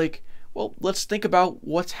I was like, well, let's think about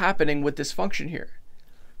what's happening with this function here.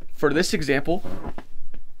 For this example,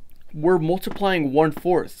 we're multiplying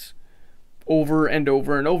 1/4 over and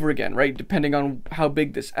over and over again, right? Depending on how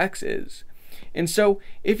big this x is. And so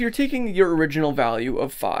if you're taking your original value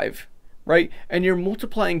of 5, right, and you're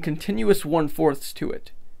multiplying continuous 1/4 to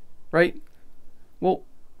it, right? Well,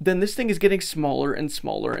 then this thing is getting smaller and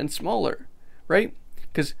smaller and smaller, right?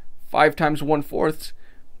 Because 5 times 1/4,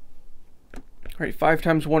 right, 5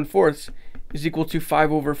 times 1/4 is equal to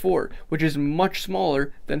 5/4, which is much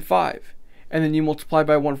smaller than 5. And then you multiply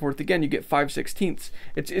by 1/4 again, you get 5/16.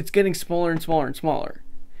 It's getting smaller and smaller and smaller.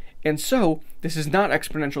 And so this is not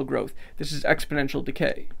exponential growth. This is exponential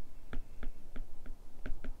decay.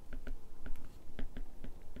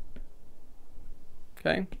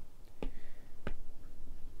 Okay?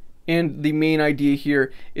 And the main idea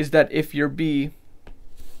here is that if your b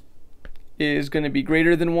is going to be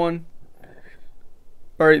greater than 1,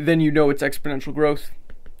 or then you know it's exponential growth.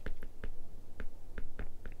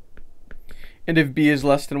 And if b is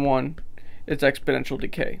less than 1, it's exponential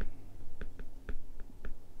decay.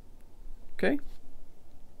 Okay?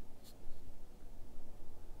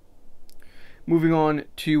 Moving on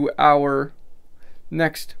to our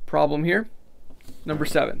next problem here, number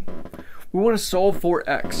 7. We want to solve for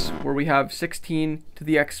x, where we have 16 to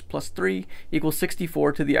the x plus 3 equals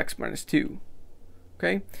 64 to the x minus 2.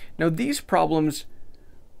 Okay? Now these problems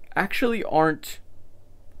actually aren't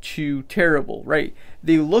too terrible, right?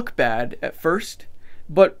 They look bad at first,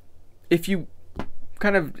 but if you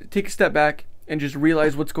kind of take a step back and just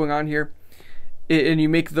realize what's going on here, and you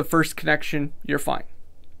make the first connection, you're fine.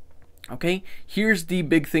 Okay? Here's the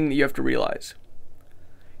big thing that you have to realize.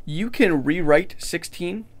 You can rewrite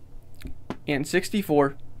 16 and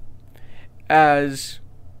 64 as,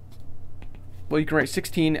 well, you can write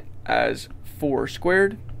 16 as 4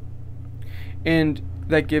 squared, and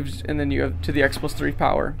that gives, and then you have to the x plus 3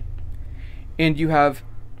 power, and you have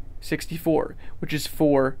 64, which is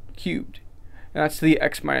 4 cubed, and that's to the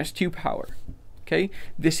x minus 2 power. Okay,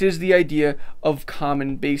 this is the idea of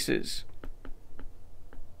common bases.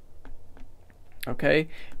 Okay,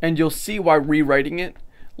 and you'll see why rewriting it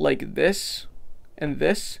like this and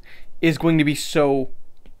this is going to be so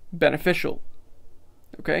beneficial.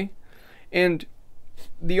 Okay, and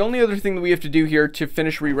the only other thing that we have to do here to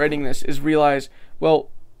finish rewriting this is realize, well,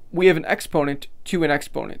 we have an exponent to an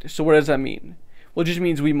exponent. So what does that mean? Well, it just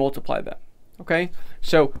means we multiply them. Okay,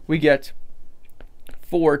 so we get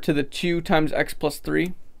 4 to the 2 times x plus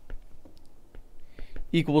 3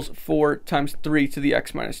 equals 4 times 3 to the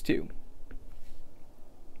x minus 2.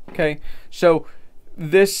 Okay, so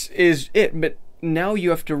this is it, but now you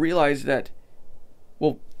have to realize that,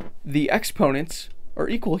 well, the exponents are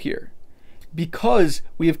equal here because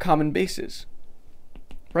we have common bases,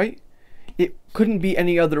 right? It couldn't be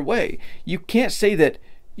any other way. You can't say that,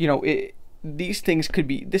 you know, these things could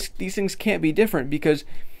be, these things can't be different, because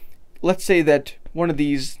let's say that one of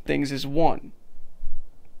these things is 1.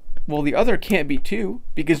 Well, the other can't be 2,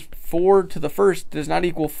 because 4 to the first does not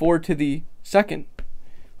equal 4 to the second,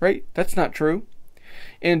 right? That's not true.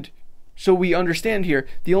 And so we understand here,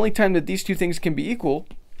 the only time that these two things can be equal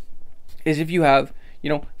is if you have, you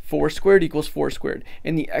know, 4 squared equals 4 squared,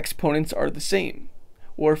 and the exponents are the same.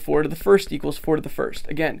 Or 4 to the first equals 4 to the first.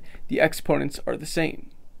 Again, the exponents are the same.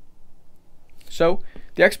 So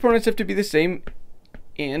the exponents have to be the same,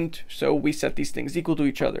 and so we set these things equal to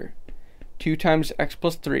each other. 2 times x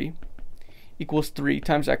plus 3 equals 3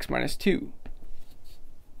 times x minus 2.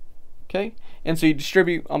 Okay? And so you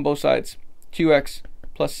distribute on both sides. 2x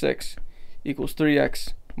plus 6 equals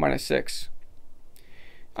 3x minus 6.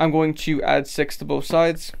 I'm going to add 6 to both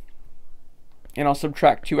sides, and I'll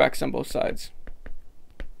subtract 2x on both sides.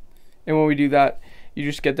 And when we do that, you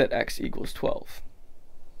just get that x equals 12.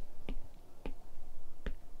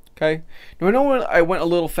 Okay? Now I know I went a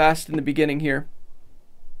little fast in the beginning here.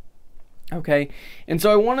 Okay? And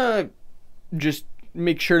so I want to just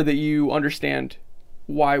make sure that you understand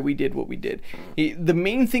why we did what we did. The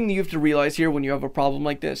main thing that you have to realize here when you have a problem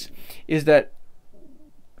like this is that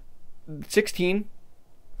 16,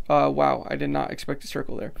 wow, I did not expect a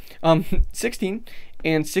circle there. 16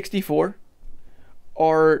 and 64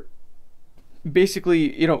 are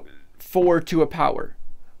basically, you know, 4 to a power,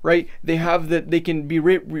 right? They have that, they can be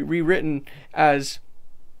rewritten as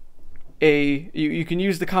a, you can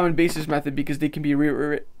use the common basis method because they can be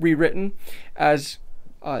rewritten as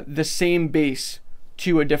the same base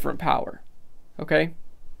to a different power. Okay,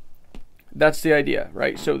 That's the idea,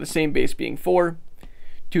 right? So the same base being 4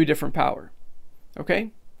 to a different power.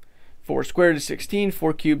 Okay? 4 squared is 16,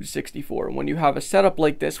 4 cubed is 64. And when you have a setup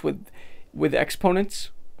like this with exponents,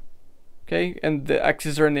 okay, and the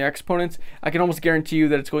x's are in the exponents, I can almost guarantee you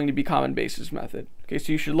that it's going to be common basis method. Okay,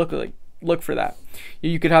 so you should look for that.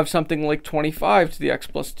 You could have something like 25 to the x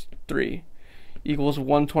plus 3 equals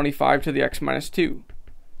 125 to the x minus 2.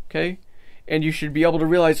 Okay? And you should be able to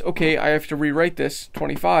realize, okay, I have to rewrite this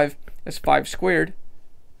 25 as 5 squared,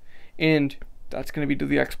 and that's going to be to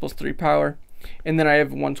the x plus 3 power. And then I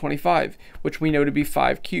have 125, which we know to be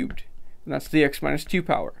 5 cubed, and that's the x minus 2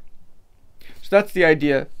 power. So that's the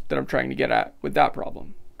idea that I'm trying to get at with that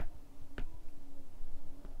problem.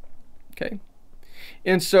 Okay?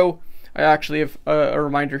 And so I actually have a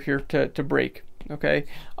reminder here to break. Okay?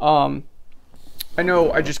 I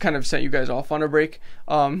know I just kind of sent you guys off on a break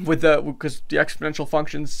because the exponential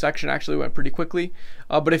functions section actually went pretty quickly.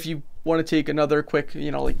 But if you want to take another quick,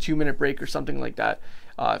 like 2-minute break or something like that,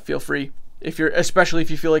 feel free. Especially if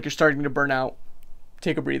you feel like you're starting to burn out,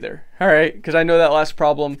 take a breather. All right, because I know that last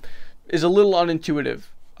problem is a little unintuitive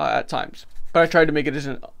at times, but I tried to make it as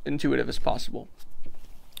intuitive as possible.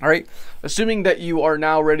 All right, assuming that you are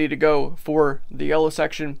now ready to go for the yellow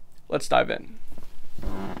section, let's dive in.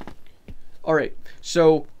 All right,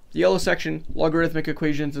 so the yellow section, logarithmic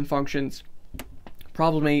equations and functions.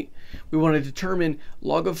 Problem 8, we want to determine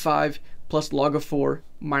log of 5 plus log of 4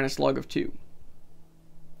 minus log of 2.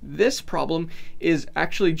 This problem is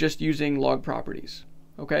actually just using log properties,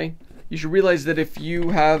 okay? You should realize that if you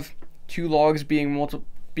have two logs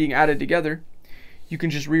being added together, you can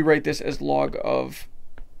just rewrite this as log of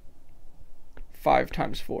 5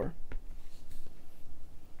 times 4.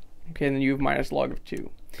 Okay, and then you have minus log of 2.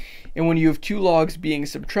 And when you have two logs being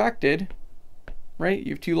subtracted, right?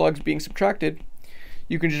 You have two logs being subtracted,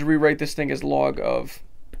 you can just rewrite this thing as log of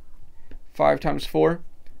 5 times 4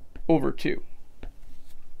 over 2.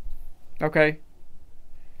 Okay?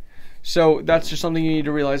 So that's just something you need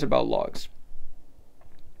to realize about logs.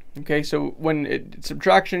 Okay, so when it's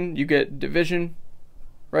subtraction, you get division,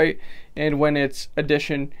 right? And when it's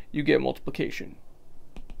addition, you get multiplication.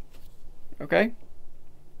 Okay?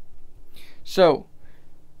 So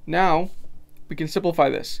now we can simplify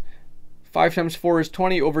this. 5 times 4 is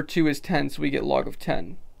 20, over 2 is 10, so we get log of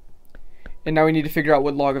 10. And now we need to figure out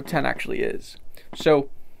what log of 10 actually is. So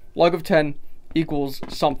log of 10 equals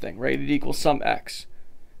something, right? It equals some x.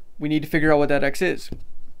 We need to figure out what that x is.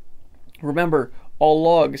 Remember, all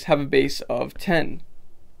logs have a base of 10,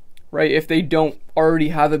 right? If they don't already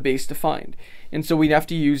have a base defined. And so we have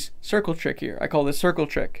to use circle trick here. I call this circle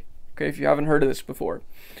trick, okay, if you haven't heard of this before.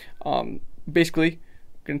 Basically, I'm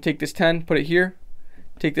going to take this 10, put it here,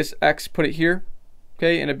 take this x, put it here,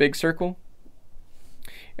 okay, in a big circle.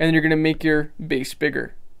 And then you're going to make your base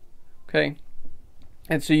bigger, okay?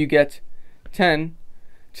 And so you get 10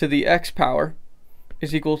 to the x power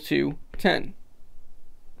is equal to 10,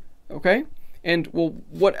 okay? And, well,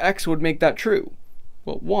 what x would make that true?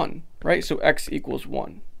 Well, 1, right? So x equals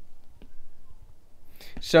 1.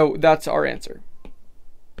 So that's our answer,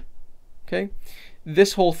 okay?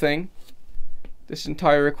 This whole thing, this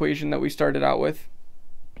entire equation that we started out with,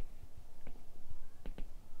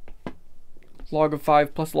 log of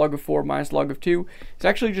 5 plus log of 4 minus log of 2, is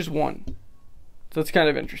actually just 1. So it's kind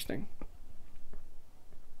of interesting.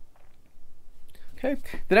 Okay,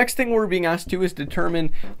 the next thing we're being asked to is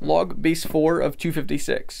determine log base 4 of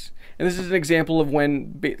 256. And this is an example of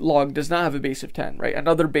when log does not have a base of 10, right?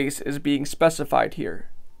 Another base is being specified here.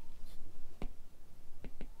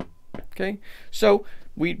 Okay, so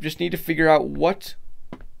we just need to figure out what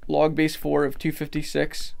log base 4 of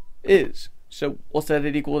 256 is. So we'll set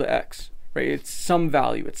it equal to x, right? It's some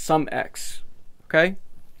value, it's some x, okay?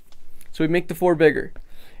 So we make the 4 bigger.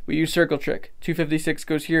 We use circle trick. 256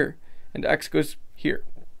 goes here, and x goes here.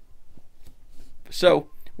 So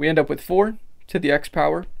we end up with 4 to the x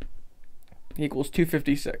power equals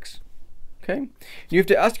 256. Okay? You have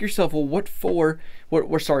to ask yourself, well, what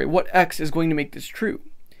x is going to make this true?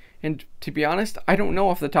 And to be honest, I don't know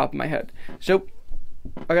off the top of my head. So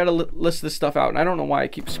I gotta list this stuff out, and I don't know why I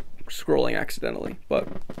keep scrolling accidentally, but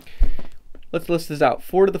let's list this out.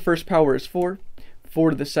 4 to the first power is 4.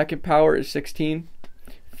 4 to the second power is 16.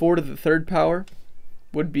 4 to the third power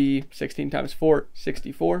would be 16 times 4,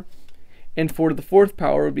 64. And 4 to the fourth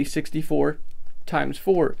power would be 64 times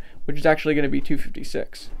 4, which is actually going to be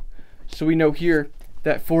 256. So we know here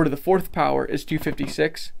that 4 to the fourth power is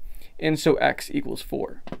 256, and so x equals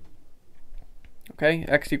 4. Okay,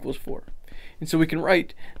 x equals 4. And so we can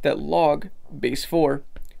write that log base 4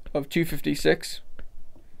 of 256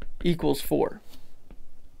 equals 4.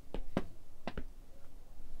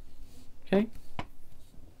 Okay?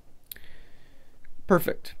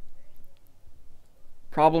 Perfect.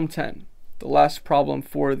 Problem 10, the last problem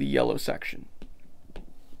for the yellow section.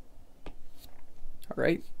 All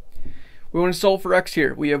right. We want to solve for x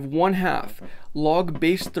here. We have 1/2 log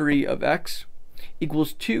base 3 of x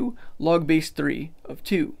equals 2 log base 3 of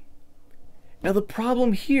 2. Now the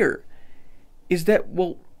problem here is that,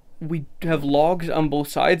 well, we have logs on both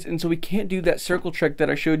sides, and so we can't do that circle trick that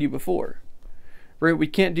I showed you before. Right? We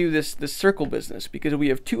can't do this circle business because we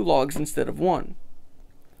have 2 logs instead of 1.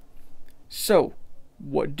 So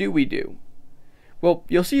what do we do? Well,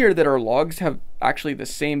 you'll see here that our logs have actually the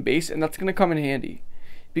same base, and that's going to come in handy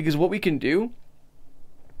because what we can do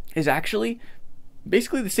is actually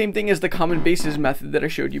basically the same thing as the common bases method that I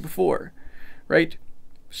showed you before, right?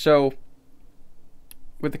 So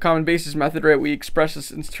with the common bases method, right, we express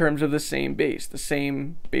this in terms of the same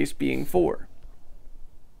base being 4.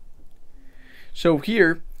 So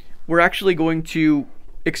here we're actually going to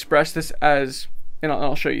express this as, and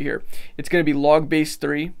I'll show you here, it's going to be log base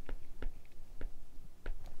 3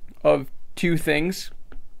 of 2 things,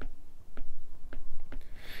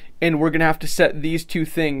 and we're going to have to set these 2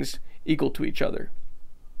 things equal to each other,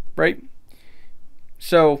 right?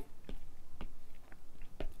 So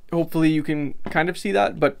hopefully you can kind of see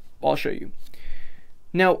that, but I'll show you.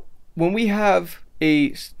 Now, when we have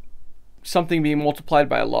something being multiplied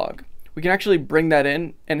by a log, we can actually bring that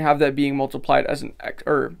in and have that being multiplied as an x,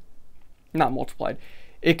 or not multiplied.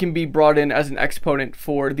 It can be brought in as an exponent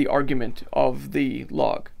for the argument of the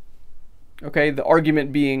log. Okay, the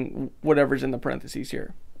argument being whatever's in the parentheses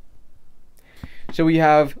here. So we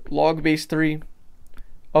have log base 3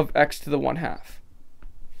 of x to the 1/2.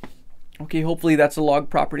 Okay, hopefully that's a log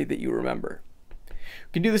property that you remember. We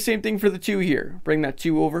can do the same thing for the 2 here. Bring that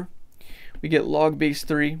 2 over. We get log base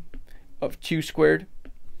 3 of 2 squared.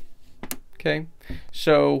 Okay,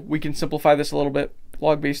 so we can simplify this a little bit.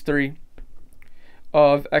 Log base 3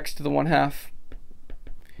 of x to the 1/2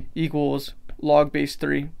 equals log base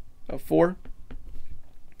 3 of 4.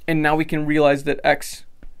 And now we can realize that x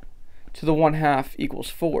to the 1/2 equals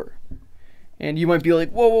 4. And you might be like,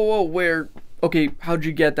 whoa, whoa, whoa, where? Okay, how'd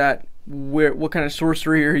you get that? What kind of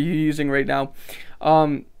sorcery are you using right now?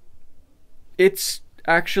 It's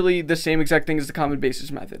actually the same exact thing as the common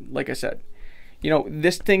basis method, like I said. You know,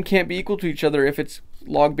 this thing can't be equal to each other if it's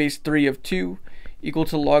log base 3 of 2 equal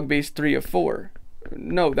to log base 3 of 4.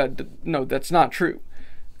 No, that's not true.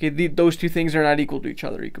 Okay, those 2 things are not equal to each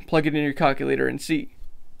other. You can plug it in your calculator and see.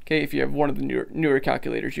 Okay, if you have one of the newer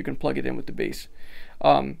calculators, you can plug it in with the base.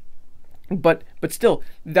 But still,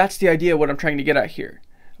 that's the idea of what I'm trying to get at here.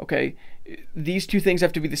 Okay, these 2 things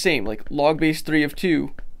have to be the same. Like log base 3 of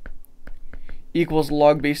 2 equals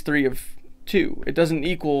log base 3 of 2. It doesn't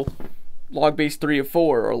equal log base 3 of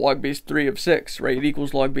 4 or log base 3 of 6, right? It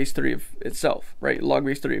equals log base 3 of itself, right? Log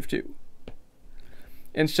base 3 of 2.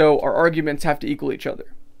 And so our arguments have to equal each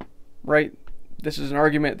other, right? This is an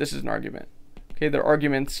argument, this is an argument. Okay, they're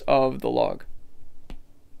arguments of the log.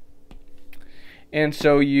 And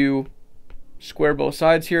so you square both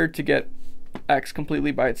sides here to get x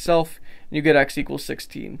completely by itself, and you get x equals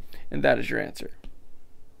 16, and that is your answer.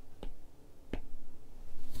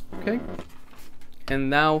 Okay, and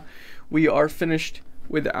now we are finished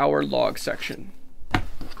with our log section.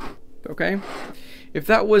 Okay, if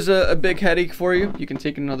that was a big headache for you, you can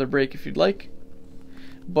take another break if you'd like,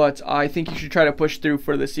 but I think you should try to push through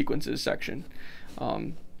for the sequences section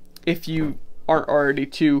if you aren't already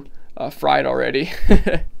too fried already.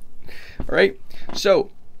 Alright,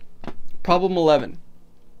 so problem 11.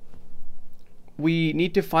 We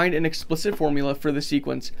need to find an explicit formula for the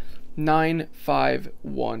sequence 9, 5,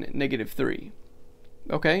 1, -3.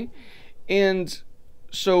 Okay, and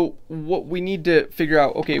so what we need to figure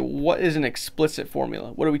out, okay, what is an explicit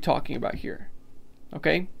formula? What are we talking about here?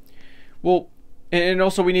 Okay, well, and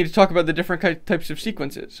also we need to talk about the different types of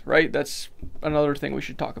sequences, right? That's another thing we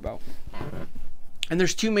should talk about. And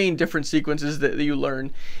there's 2 main different sequences that you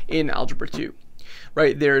learn in Algebra 2,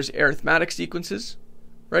 right? There's arithmetic sequences,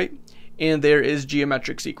 right? And there is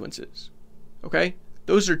geometric sequences, okay?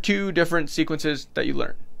 Those are 2 different sequences that you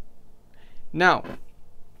learn. Now,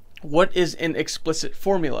 what is an explicit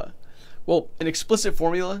formula? Well, an explicit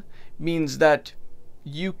formula means that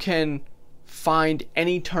you can find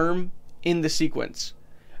any term in the sequence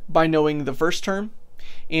by knowing the first term,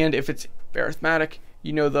 and if it's arithmetic,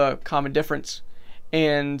 you know the common difference,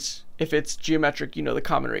 and if it's geometric, you know the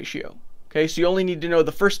common ratio. Okay, so you only need to know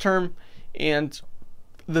the first term and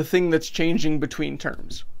the thing that's changing between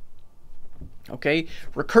terms. Okay,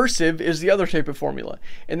 recursive is the other type of formula,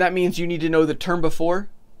 and that means you need to know the term before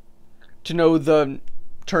to know the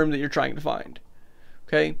term that you're trying to find.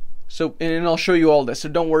 Okay, So, and I'll show you all this. So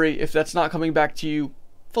don't worry if that's not coming back to you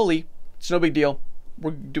fully. It's no big deal.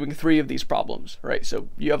 We're doing 3 of these problems, right? So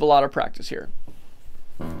you have a lot of practice here.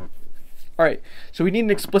 All right, so we need an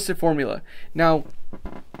explicit formula. Now,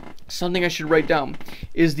 something I should write down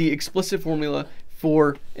is the explicit formula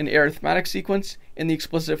for an arithmetic sequence and the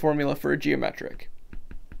explicit formula for a geometric.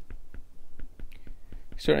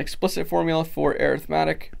 So an explicit formula for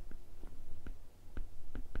arithmetic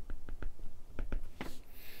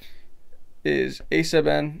is a sub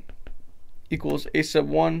n equals a sub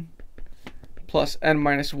 1 plus n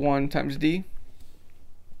minus 1 times d.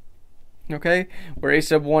 Okay, where a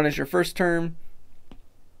sub 1 is your first term,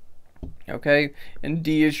 okay, and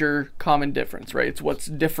d is your common difference, right? It's what's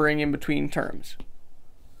differing in between terms,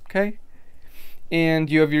 okay? And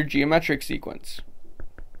you have your geometric sequence,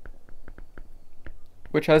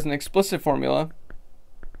 which has an explicit formula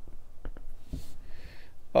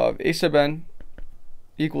of a sub n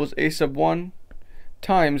equals a sub 1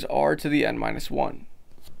 times r to the n minus 1.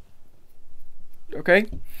 Okay,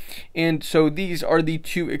 and so these are the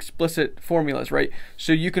 2 explicit formulas, right?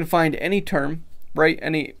 So you can find any term, right?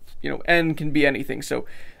 Any, n can be anything. So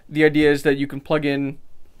the idea is that you can plug in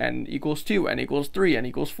n equals 2, n equals 3, n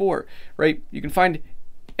equals 4, right? You can find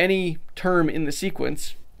any term in the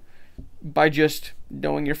sequence by just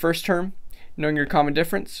knowing your first term, knowing your common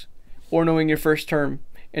difference, or knowing your first term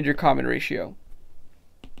and your common ratio.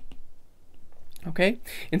 Okay,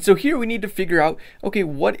 and so here we need to figure out, okay,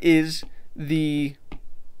 what is the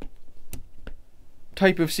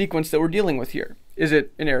type of sequence that we're dealing with here? Is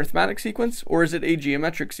it an arithmetic sequence or is it a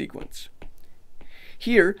geometric sequence?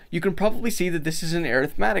 Here you can probably see that this is an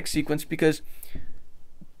arithmetic sequence because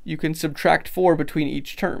you can subtract 4 between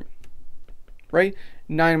each term, right?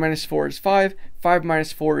 9 minus 4 is 5, 5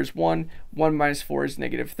 minus 4 is 1, 1 minus 4 is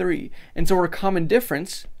negative 3. And so our common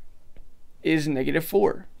difference is negative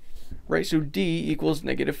 4, right? So d equals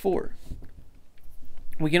negative 4.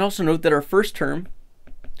 We can also note that our first term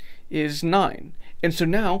is 9. And so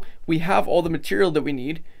now we have all the material that we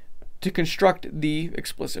need to construct the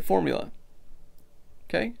explicit formula.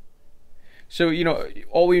 Okay? So,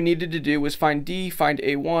 all we needed to do was find d, find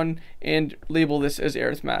a1, and label this as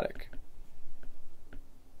arithmetic.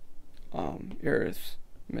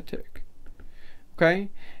 Arithmetic. Okay?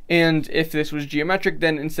 And if this was geometric,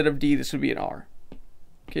 then instead of d, this would be an r.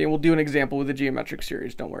 Okay, and we'll do an example with a geometric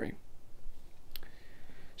series, don't worry.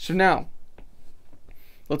 So now,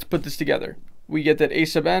 let's put this together. We get that a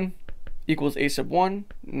sub n equals a sub 1,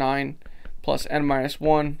 9, plus n minus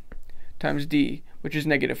 1 times d, which is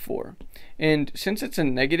negative 4. And since it's a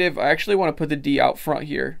negative, I actually want to put the d out front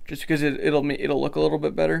here, just because it'll look a little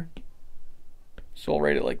bit better. So I'll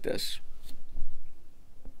write it like this.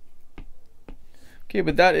 Okay,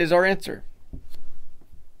 but that is our answer.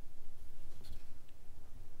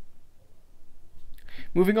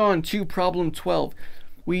 Moving on to problem 12.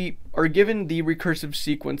 We are given the recursive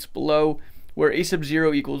sequence below where a sub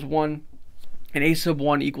 0 equals 1 and a sub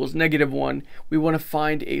 1 equals negative 1. We want to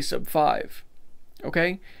find a sub 5.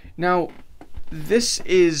 Okay? Now, this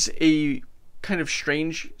is a kind of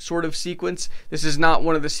strange sort of sequence. This is not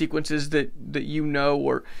one of the sequences that you know,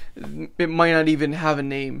 or it might not even have a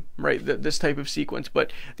name, right? This type of sequence.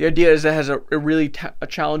 But the idea is that it has a really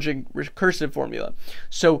challenging recursive formula.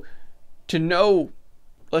 So to know,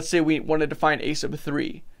 let's say we wanted to find a sub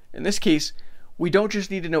 3. In this case, we don't just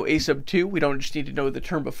need to know a sub 2. We don't just need to know the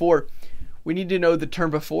term before. We need to know the term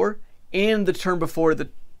before and the term before the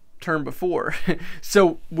term before.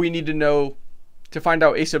 So we need to know, to find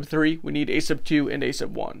out a sub 3, we need a sub 2 and a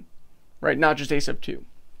sub 1, right? Not just a sub 2.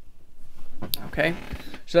 Okay?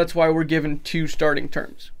 So that's why we're given 2 starting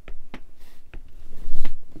terms.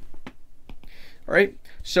 All right?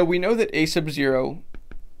 So we know that a sub 0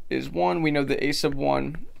 is 1. We know that a sub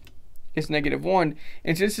 1 is negative 1.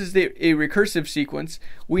 And since this is a recursive sequence,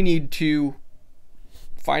 we need to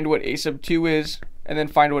find what a sub 2 is, and then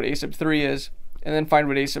find what a sub 3 is, and then find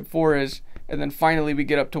what a sub 4 is, and then finally we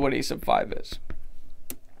get up to what a sub 5 is.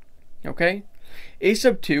 Okay? A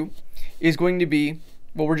sub 2 is going to be,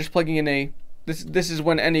 well, we're just plugging in this is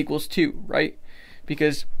when n equals 2, right?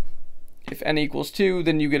 Because if n equals 2,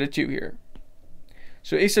 then you get a 2 here.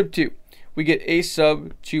 So a sub 2, we get a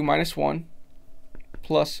sub 2 minus 1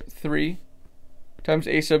 plus 3 times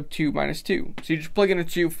a sub 2 minus 2. So you just plug in a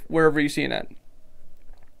 2 wherever you see an n.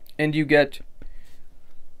 And you get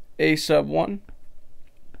a sub 1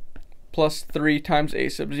 plus 3 times a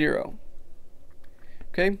sub 0.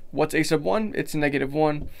 Okay, what's a sub 1? It's negative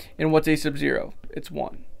 1. And what's a sub 0? It's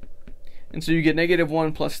 1. And so you get negative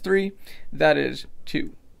 1 plus 3. That is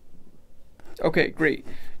 2. Okay, great.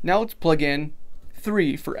 Now let's plug in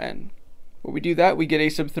 3 for n. when we do that, we get a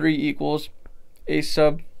sub 3 equals a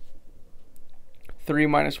sub 3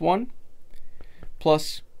 minus 1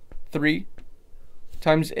 plus 3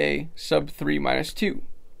 times a sub 3 minus 2.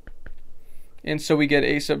 And so we get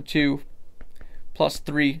a sub 2 plus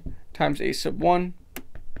 3 times a sub 1.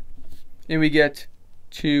 And we get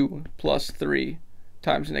 2 plus 3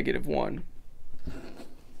 times negative 1.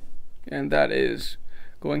 And that is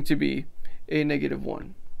going to be a negative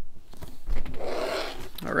 1.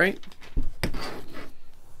 All right.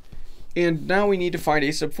 And now we need to find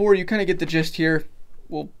a sub 4. You kind of get the gist here.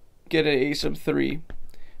 We'll get a sub 3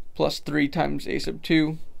 plus 3 times a sub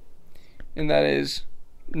 2. And that is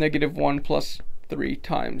negative 1 plus 3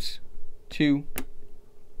 times 2,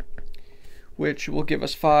 which will give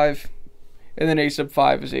us 5. And then a sub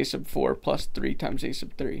 5 is a sub 4 plus 3 times a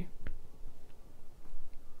sub 3.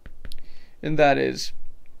 And that is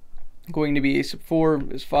going to be a sub 4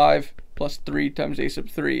 is 5 plus 3 times a sub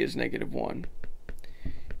 3 is negative 1.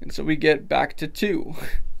 And so we get back to 2. All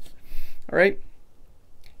right?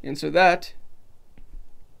 And so that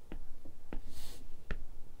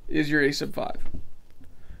is your a sub 5.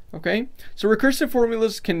 Okay? So recursive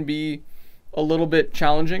formulas can be a little bit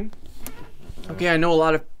challenging. Okay, I know a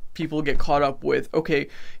lot of people get caught up with, okay,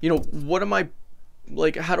 you know, what am I,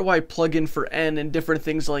 like, how do I plug in for n and different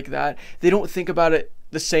things like that? They don't think about it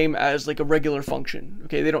the same as like a regular function.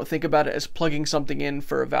 Okay, they don't think about it as plugging something in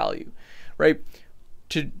for a value, right?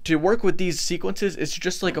 To work with these sequences, it's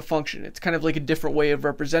just like a function. It's kind of like a different way of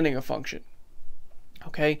representing a function.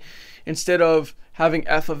 Okay, instead of having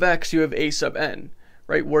f of x, you have a sub n,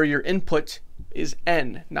 right? Where your input is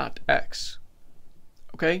n, not x.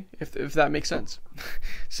 Okay, if that makes sense.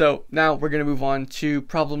 So now we're going to move on to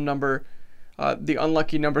problem number, the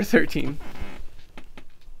unlucky number 13.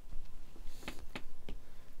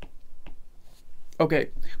 Okay,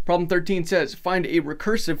 problem 13 says, find a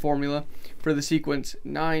recursive formula for the sequence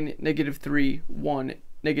 9, negative 3, 1,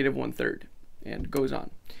 negative 1/3, and goes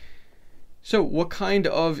on. So what kind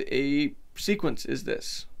of a sequence is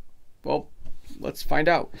this? Well, let's find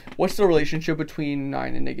out. What's the relationship between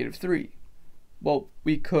 9 and negative 3? Well,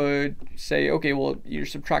 we could say, okay, well, you're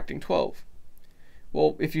subtracting 12.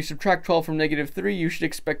 Well, if you subtract 12 from negative 3, you should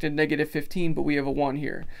expect a negative 15, but we have a 1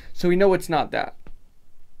 here. So we know it's not that.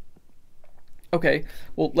 Okay,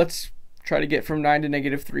 well, let's try to get from 9 to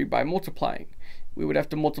negative 3 by multiplying. We would have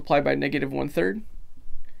to multiply by negative 1/3,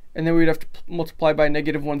 and then we would have to multiply by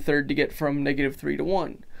negative 1/3 to get from negative 3 to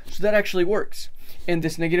 1. So that actually works. And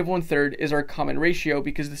this negative 1/3 is our common ratio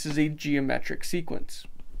because this is a geometric sequence.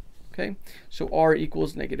 Okay, so r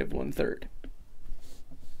equals negative 1/3.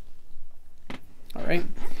 All right,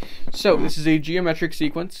 so this is a geometric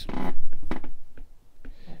sequence.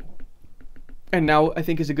 And now I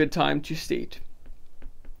think is a good time to state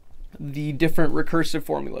the different recursive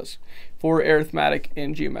formulas for arithmetic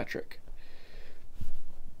and geometric.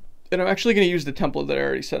 And I'm actually going to use the template that I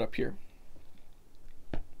already set up here.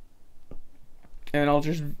 And I'll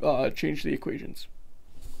just change the equations.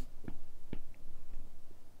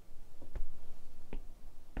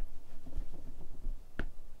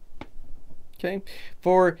 Okay,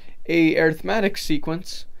 for a arithmetic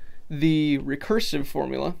sequence, the recursive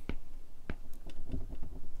formula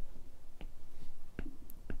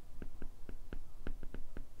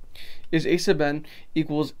is a sub n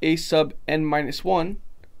equals a sub n minus 1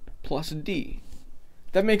 plus d.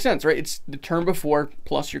 That makes sense, right? It's the term before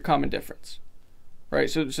plus your common difference, right?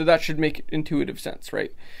 So that should make intuitive sense,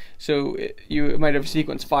 right? So you might have a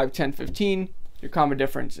sequence 5, 10, 15. Your common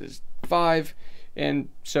difference is 5. And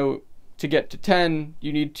so to get to 10,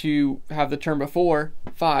 you need to have the term before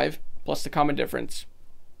 5 plus the common difference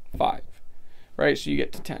 5, right? So you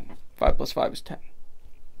get to 10. 5 plus 5 is 10.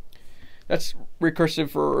 That's recursive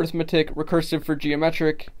for arithmetic, recursive for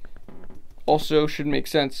geometric. Also should make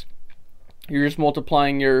sense. You're just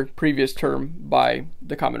multiplying your previous term by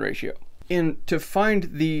the common ratio. And to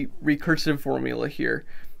find the recursive formula here,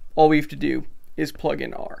 all we have to do is plug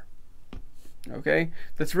in r. Okay,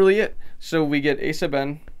 that's really it. So we get a sub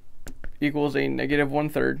n equals a negative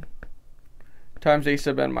 1/3 times a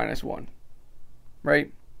sub n minus 1,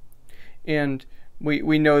 right? And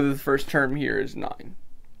we know that the first term here is 9.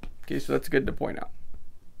 Okay, so that's good to point out.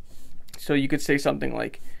 So you could say something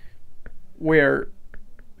like where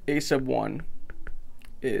a sub 1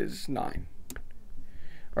 is 9.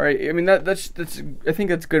 All right, I mean that's I think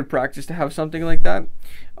that's good practice to have something like that,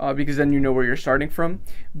 because then you know where you're starting from.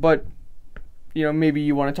 But you know, maybe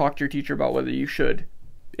you want to talk to your teacher about whether you should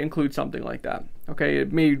include something like that. Okay,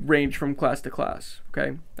 it may range from class to class.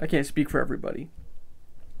 Okay, I can't speak for everybody.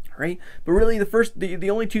 All right, but really the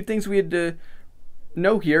only two things we had to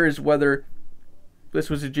know here is whether this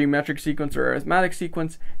was a geometric sequence or arithmetic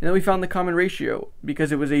sequence, and then we found the common ratio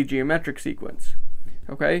because it was a geometric sequence.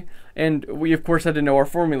 Okay, and we of course had to know our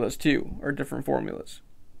formulas too, our different formulas.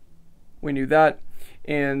 We knew that,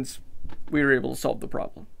 and we were able to solve the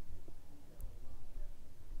problem.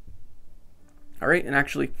 All right, and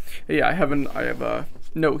actually, yeah, I have a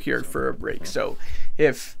note here for a break. So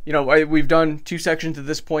if we've done 2 sections at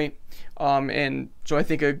this point, and so I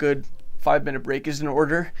think a good 5-minute break is in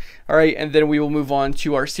order. All right, and then we will move on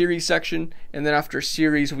to our series section, and then after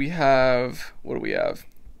series we have, what do we have?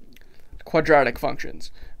 Quadratic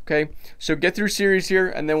functions. Okay, so get through series here,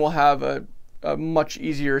 and then we'll have a much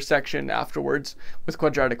easier section afterwards with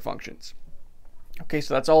quadratic functions. Okay,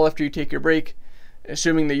 so that's all after you take your break.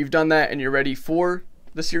 Assuming that you've done that and you're ready for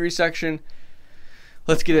the series section,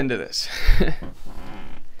 let's get into this.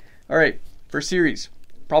 All right, for series,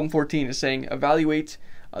 problem 14 is saying evaluate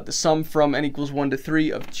the sum from n equals 1 to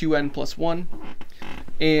 3 of 2n plus 1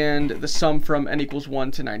 and the sum from n equals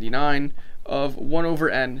 1 to 99 of 1 over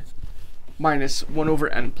n minus 1 over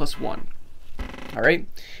n plus 1. All right,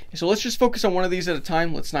 so let's just focus on one of these at a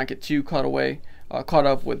time. Let's not get too caught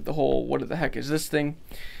up with the whole what the heck is this thing.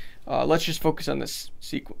 Let's just focus on this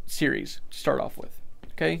series to start off with.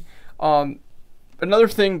 Okay. Another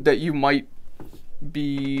thing that you might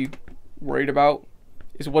be worried about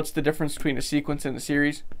is what's the difference between a sequence and a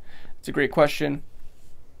series. It's a great question.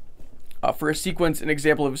 For a sequence, an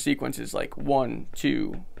example of a sequence is like 1,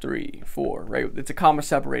 2, 3, 4, right? It's a comma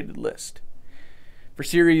separated list. For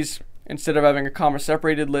series, instead of having a comma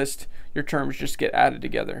separated list, your terms just get added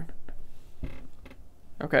together.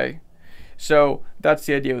 Okay, so that's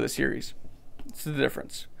the idea of the series. It's the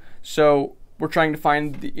difference. So we're trying to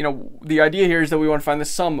find the idea here is that we want to find the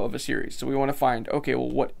sum of a series. So we want to find, okay,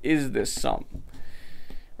 well, what is this sum?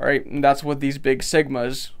 All right, and that's what these big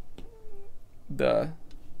sigmas,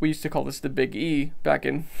 we used to call this the big E back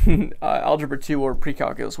in Algebra 2 or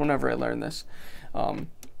pre-calculus, whenever I learned this.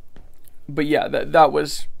 But yeah, that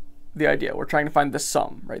was the idea. We're trying to find the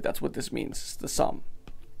sum, right? That's what this means, it's the sum.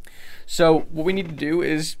 So what we need to do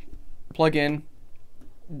is plug in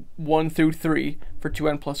 1 through 3 for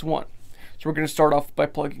 2n plus 1. So we're going to start off by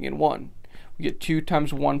plugging in 1. We get 2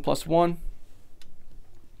 times 1 plus 1.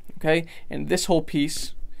 Okay, and this whole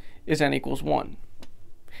piece is n equals 1.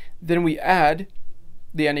 Then we add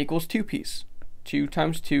the n equals 2 piece. 2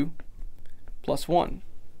 times 2 plus 1.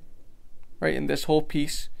 Right, and this whole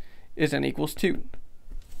piece is n equals 2.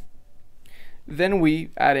 Then we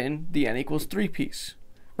add in the n equals 3 piece.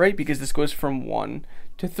 Right, because this goes from 1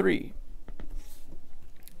 to 3.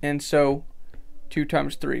 And so 2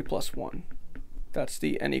 times 3 plus 1. That's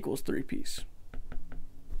the n equals 3 piece.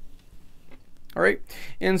 All right,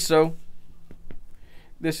 and so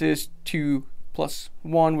this is 2 plus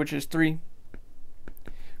 1, which is 3,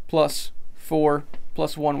 plus 4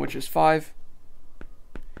 plus 1, which is 5,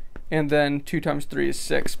 and then 2 times 3 is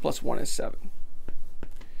 6, plus 1 is 7.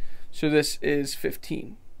 So this is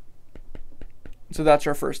 15. So that's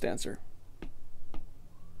our first answer.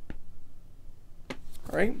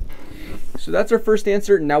 All right, so that's our first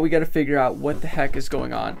answer. Now we got to figure out what the heck is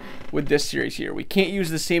going on with this series here. We can't use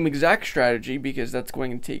the same exact strategy because that's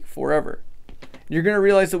going to take forever. You're going to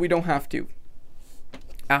realize that we don't have to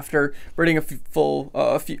after writing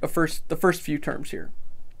the first few terms here.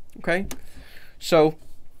 Okay, so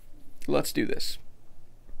let's do this.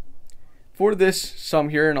 For this sum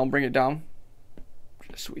here, and I'll bring it down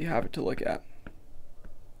just so we have it to look at.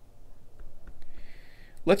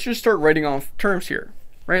 Let's just start writing off terms here,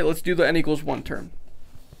 right? Let's do the n equals 1 term.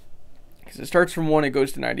 Because it starts from 1, it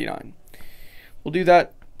goes to 99. We'll do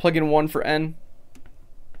that, plug in 1 for n.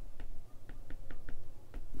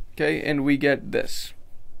 Okay, and we get this.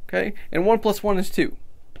 Okay, and 1 plus 1 is 2.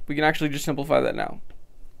 We can actually just simplify that now.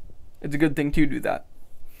 It's a good thing to do that.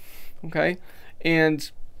 Okay,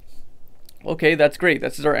 and okay, that's great.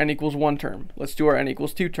 That's our n equals 1 term. Let's do our n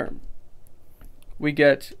equals 2 term. We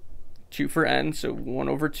get 2 for n, so 1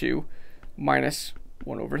 over 2 minus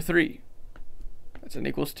 1 over 3. That's n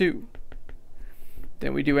equals 2.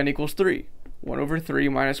 Then we do n equals 3. 1 over 3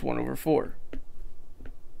 minus 1 over 4.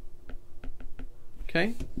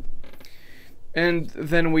 Okay? And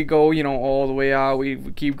then we go, all the way out. We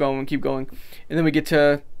keep going, and then we get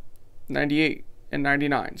to 98 and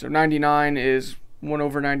 99. So 99 is 1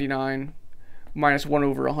 over 99 minus 1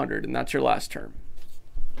 over 100, and that's your last term.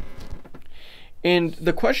 And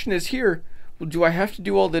the question is here, well, do I have to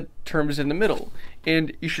do all the terms in the middle?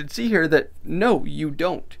 And you should see here that no, you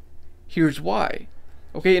don't. Here's why.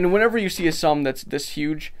 Okay, and whenever you see a sum that's this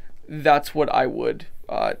huge, that's what I would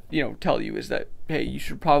tell you is that, hey, you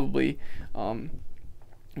should probably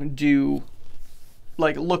do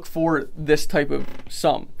like look for this type of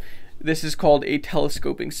sum. This is called a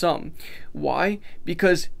telescoping sum. Why?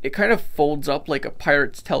 Because it kind of folds up like a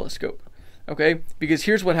pirate's telescope. Okay? Because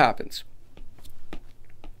here's what happens.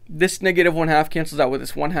 This -1/2 cancels out with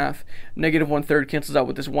this 1/2. -1/3 cancels out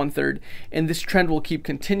with this 1/3. And this trend will keep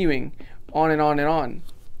continuing on and on and on.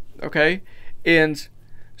 Okay? And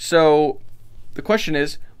so the question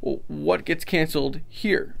is, well, what gets canceled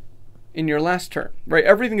here in your last term? Right?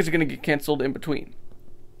 Everything is going to get canceled in between.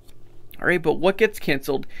 All right, but what gets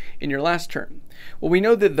canceled in your last term? Well, we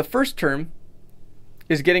know that the first term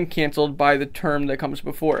is getting canceled by the term that comes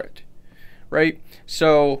before it, right?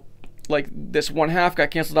 So, like this 1/2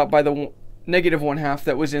 got canceled out by the -1/2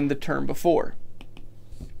 that was in the term before.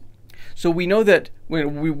 So we know that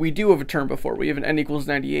when we do have a term before, we have an n equals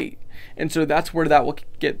 98. And so that's where that will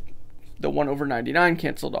get the 1/99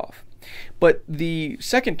 canceled off. But the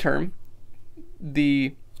second term,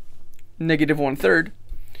 the -1/3,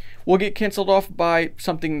 will get canceled off by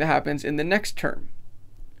something that happens in the next term.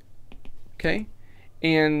 Okay?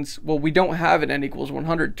 And, well, we don't have an n equals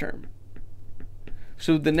 100 term.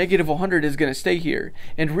 So the -100 is going to stay here.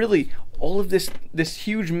 And really, all of this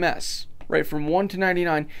huge mess, right, from 1 to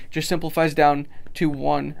 99, just simplifies down to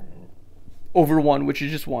 1 over 1, which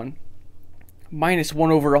is just 1, minus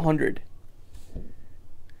 1 over 100.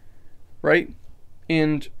 Right?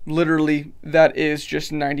 And literally, that is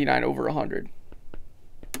just 99 over 100.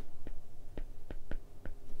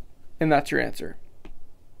 And that's your answer.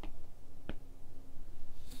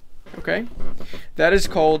 Okay? That is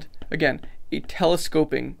called, again, a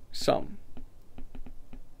telescoping sum.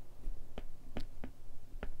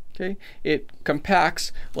 Okay? It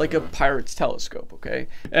compacts like a pirate's telescope, okay?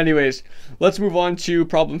 Anyways, let's move on to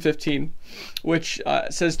problem 15, which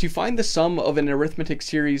says to find the sum of an arithmetic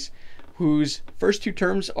series whose first two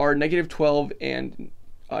terms are -12 and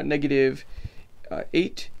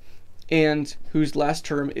 -8, and whose last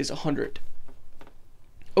term is 100.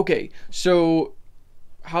 Okay, so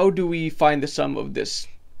how do we find the sum of this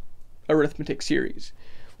arithmetic series?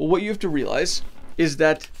 Well, what you have to realize is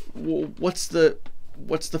that, well, what's the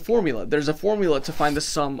formula? There's a formula to find the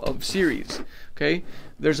sum of series. Okay,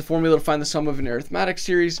 there's a formula to find the sum of an arithmetic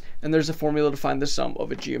series, and there's a formula to find the sum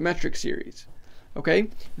of a geometric series. Okay,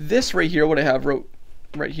 this right here, what I have wrote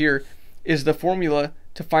right here, is the formula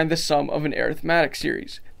to find the sum of an arithmetic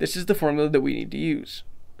series. This is the formula that we need to use.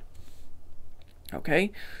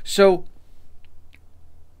 Okay, so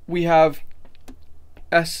we have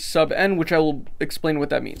S sub n, which I will explain what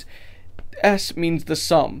that means. S means the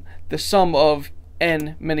sum of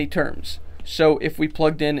n many terms. So if we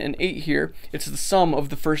plugged in an 8 here, it's the sum of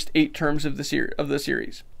the first 8 terms of the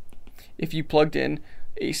series. If you plugged in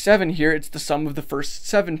a 7 here, it's the sum of the first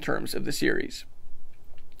 7 terms of the series.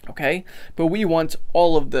 Okay, but we want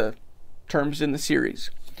all of the terms in the series,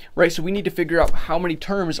 right? So we need to figure out how many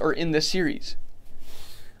terms are in this series.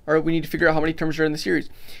 All right, we need to figure out how many terms are in the series.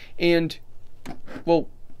 And, well,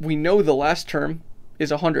 we know the last term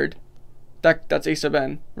is 100. That's a sub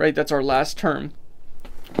n, right? That's our last term.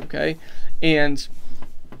 Okay, and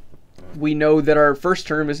we know that our first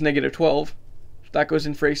term is -12. That goes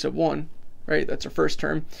in for a sub 1, right? That's our first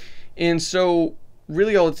term. And so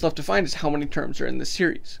really all that's left to find is how many terms are in this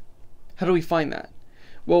series. How do we find that?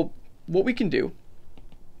 Well, what we can do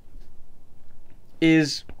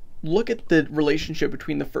is look at the relationship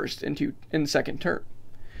between the first and the second term.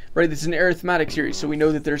 Right, this is an arithmetic series, so we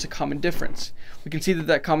know that there's a common difference. We can see that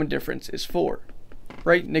that common difference is 4.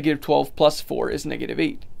 Right, -12 plus 4 is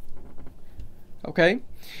 -8. Okay,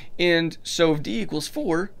 and so if d equals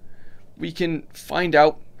 4, we can find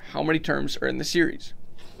out how many terms are in the series.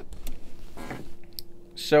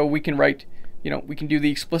 So we can write, we can do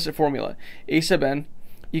the explicit formula. A sub n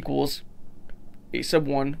equals a sub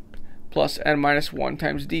 1 plus n minus 1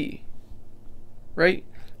 times d. Right,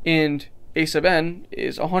 and a sub n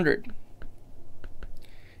is 100.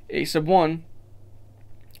 A sub 1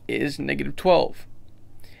 is -12.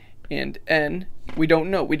 And n, we don't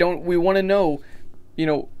know. We want to know,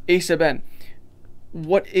 a sub n.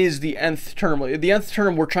 What is the nth term? The nth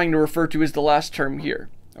term we're trying to refer to is the last term here.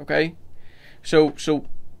 Okay? So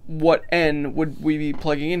what n would we be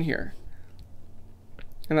plugging in here?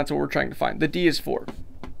 And that's what we're trying to find. The d is 4.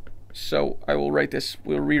 So I will write this,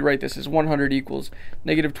 we'll rewrite this as 100 equals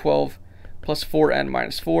 -12 plus 4n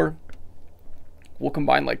minus 4. We'll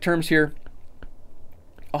combine like terms here.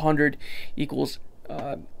 100 equals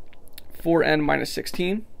 4n minus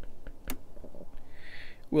 16.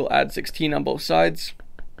 We'll add 16 on both sides.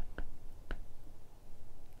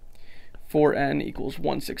 4n equals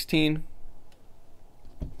 116.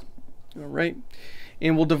 All right,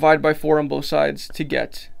 and we'll divide by 4 on both sides to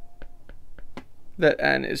get that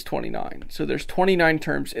n is 29. So there's 29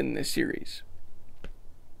 terms in this series.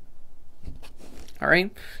 All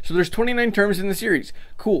right, so there's 29 terms in the series.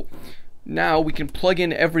 Cool. Now we can plug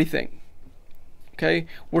in everything. Okay,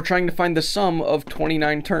 we're trying to find the sum of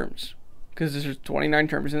 29 terms because there's 29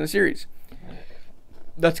 terms in the series.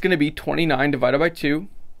 That's going to be 29 divided by 2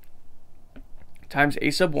 times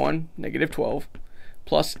a sub 1, negative 12,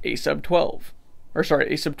 plus a sub 12. Or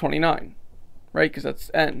sorry, a sub 29. Right, because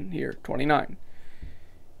that's n here, 29.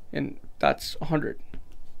 And that's 100.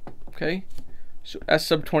 Okay, so s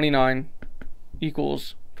sub 29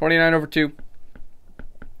 equals 29 over 2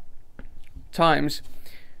 times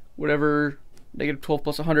whatever, negative 12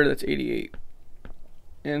 plus 100, that's 88.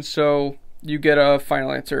 And so you get a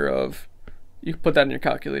final answer of, you put that in your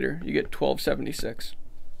calculator, you get 1276.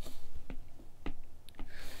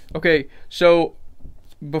 Okay, so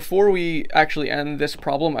before we actually end this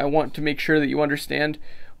problem, I want to make sure that you understand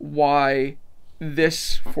why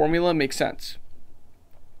this formula makes sense.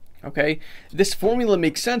 Okay, this formula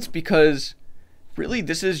makes sense because really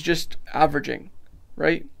this is just averaging,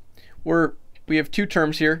 right? We have two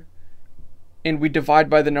terms here and we divide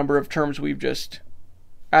by the number of terms we've just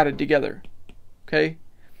added together. Okay,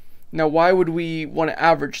 now why would we want to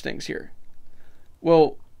average things here?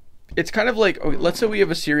 Well, it's kind of like, okay, let's say we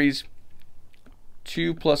have a series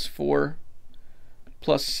 2 plus 4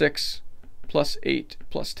 plus 6 plus 8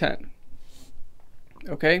 plus 10.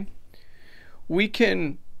 Okay, we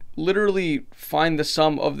can literally find the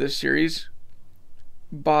sum of this series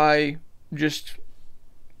by just,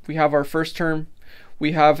 we have our first term,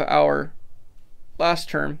 we have our last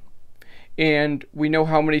term, and we know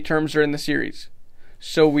how many terms are in the series.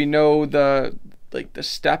 So we know the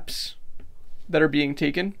steps that are being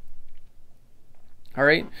taken. All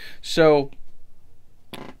right, so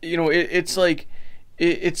you know it's like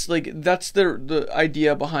that's the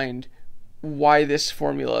idea behind why this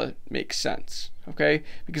formula makes sense. Okay,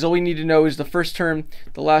 because all we need to know is the first term,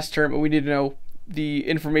 the last term, and we need to know the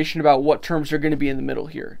information about what terms are going to be in the middle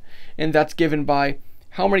here, and that's given by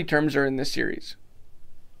how many terms are in this series.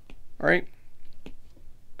 All right,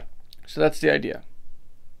 so that's the idea.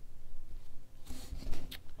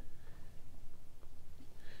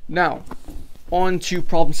 Now on to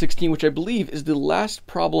problem 16, which I believe is the last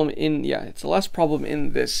problem in, it's the last problem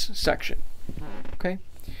in this section. Okay,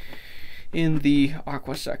 in the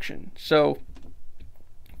aqua section. So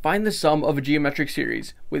find the sum of a geometric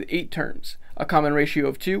series with 8 terms, a common ratio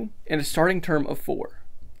of 2, and a starting term of 4.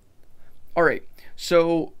 All right,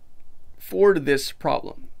 so for this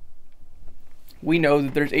problem, we know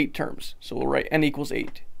that there's 8 terms, so we'll write n equals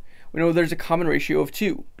 8. We know there's a common ratio of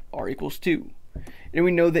 2, r equals 2. And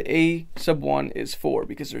we know that a sub 1 is 4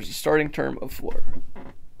 because there's a starting term of 4.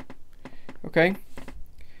 Okay,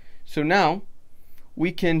 so now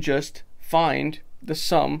we can just find the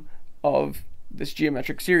sum of this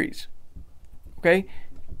geometric series. Okay,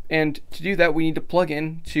 and to do that we need to plug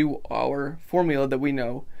in to our formula that we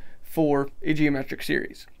know for a geometric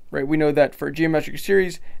series, right? We know that for a geometric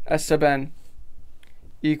series, s sub n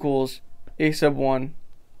equals a sub 1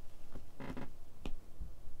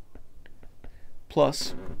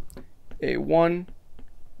 plus a 1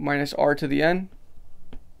 minus r to the n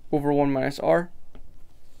over 1 minus r.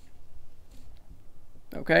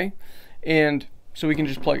 Okay, and so we can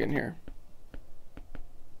just plug in here.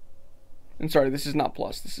 And sorry, this is not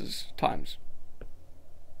plus, this is times.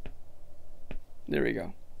 There we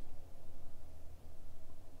go.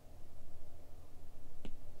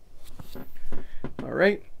 All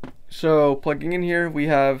right, so plugging in here, we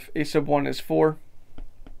have a sub 1 is 4.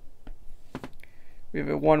 We have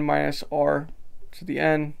a 1 minus r to the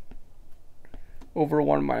n over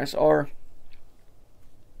 1 minus r.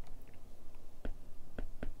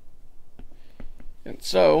 And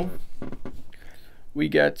so we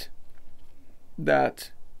get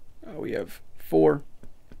that we have 4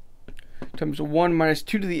 times 1 minus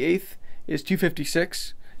 2 to the 8th is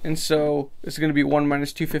 256. And so this is going to be 1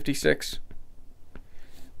 minus 256.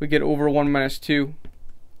 We get over 1 minus 2.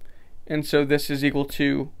 And so this is equal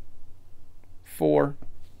to 4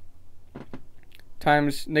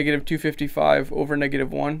 times negative 255 over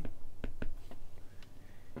negative 1.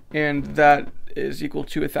 And that is equal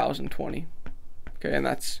to 1020. Okay, and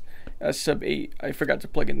that's s sub 8. I forgot to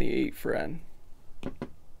plug in the 8 for n.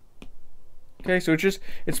 Okay, so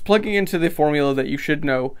it's plugging into the formula that you should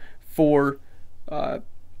know for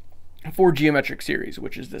geometric series,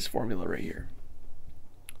 which is this formula right here.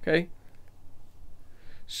 Okay,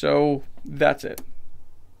 so that's it.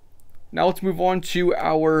 Now let's move on to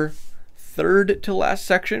our third to last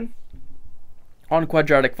section on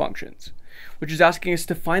quadratic functions. which is asking us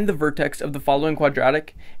to find the vertex of the following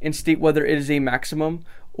quadratic and state whether it is a maximum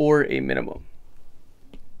or a minimum.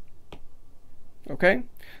 Okay,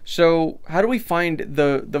 so how do we find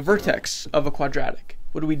the vertex of a quadratic?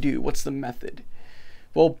 What do we do? What's the method?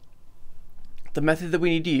 Well, the method that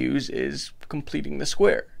we need to use is completing the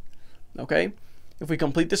square. Okay, if we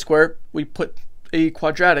complete the square, we put a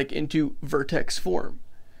quadratic into vertex form.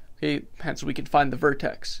 Okay, hence we can find the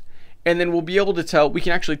vertex. And then we'll be able to tell, we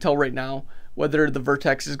can actually tell right now whether the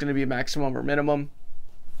vertex is going to be a maximum or minimum.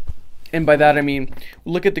 And by that I mean,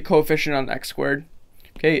 look at the coefficient on x squared.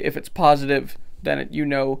 Okay, if it's positive, then you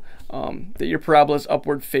know that your parabola is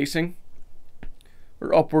upward facing,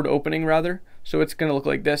 or upward opening rather. So it's going to look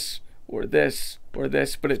like this, or this, or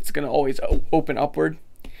this, but it's going to always open upward.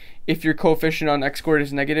 If your coefficient on x squared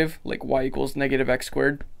is negative, like y equals negative x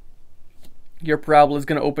squared, your parabola is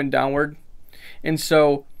going to open downward. And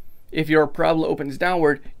so if your parabola opens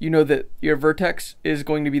downward, you know that your vertex is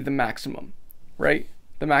going to be the maximum, right?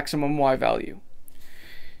 The maximum y value.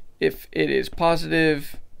 If it is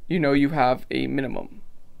positive, you know you have a minimum,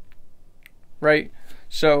 right?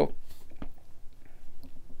 So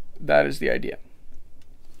that is the idea.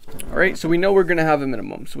 All right, so we know we're going to have a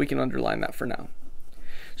minimum, so we can underline that for now.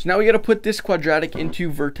 So now we got to put this quadratic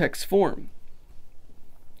into vertex form.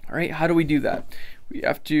 All right, how do we do that? We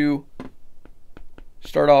have to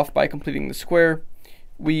start off by completing the square.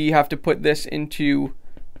 We have to put this into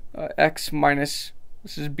x minus,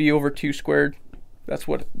 this is b over 2 squared. That's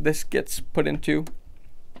what this gets put into.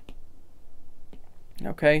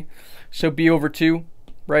 Okay, so b over 2,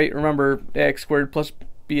 right? Remember ax squared plus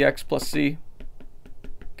bx plus c.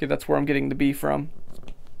 Okay, that's where I'm getting the b from.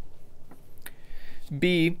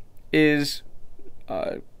 B is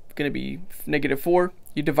going to be -4.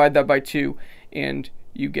 You divide that by 2 and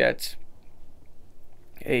you get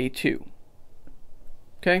a 2.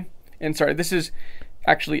 Okay, and sorry, this is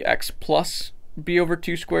actually x plus b over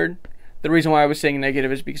 2 squared. The reason why I was saying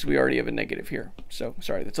negative is because we already have a negative here. So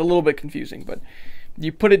sorry, that's a little bit confusing, but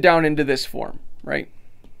you put it down into this form, right?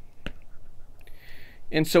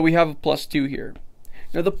 And so we have a plus 2 here.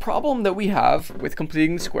 Now the problem that we have with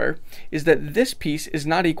completing the square is that this piece is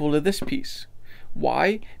not equal to this piece.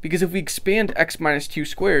 Why? Because if we expand x minus 2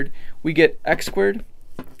 squared, we get x squared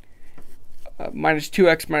minus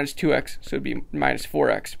 2x minus 2x, so it'd be minus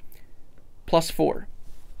 4x, plus 4.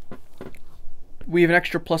 We have an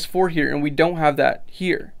extra plus 4 here, and we don't have that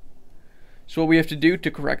here. So what we have to do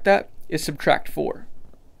to correct that is subtract 4.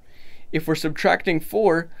 If we're subtracting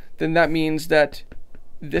 4, then that means that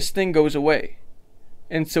this thing goes away.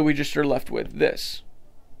 And so we just are left with this.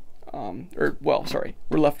 We're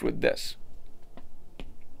left with this.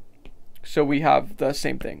 So we have the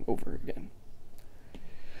same thing over again.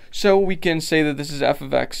 So we can say that this is f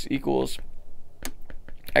of x equals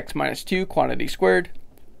x minus 2 quantity squared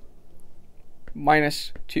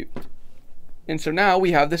minus 2. And so now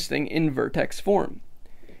we have this thing in vertex form.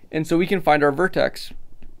 And so we can find our vertex,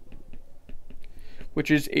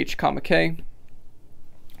 which is h comma k.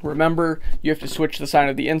 Remember, you have to switch the sign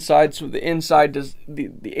of the inside, so the inside does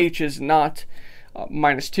the h is not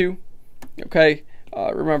minus 2. Okay,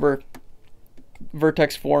 remember,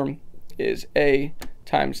 vertex form is a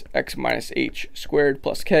times x minus h squared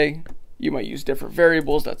plus k. You might use different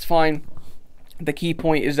variables, that's fine. The key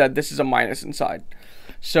point is that this is a minus inside.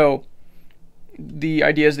 So the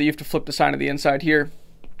idea is that you have to flip the sign of the inside here.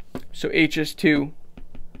 So h is 2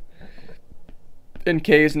 and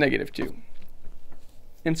k is negative 2.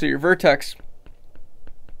 And so your vertex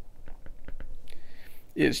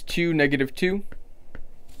is 2, negative 2.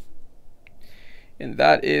 And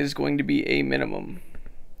that is going to be a minimum.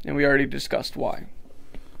 And we already discussed why.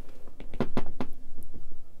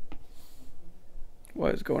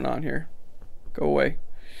 What is going on here? Go away.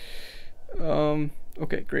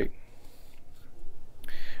 Okay, great.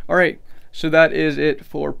 All right, so that is it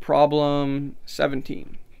for problem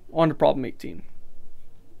 17. On to problem 18.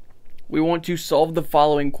 We want to solve the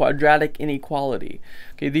following quadratic inequality.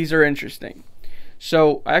 Okay, these are interesting.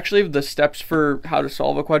 So I actually have the steps for how to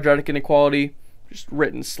solve a quadratic inequality just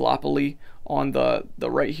written sloppily on the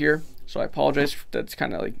right here. So I apologize if that's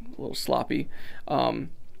kind of like a little sloppy.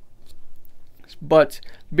 But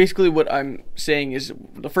basically what I'm saying is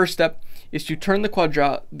the first step is to turn the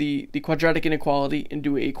quadratic inequality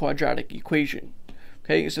into a quadratic equation.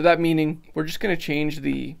 Okay, so that meaning we're just going to change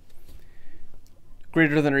the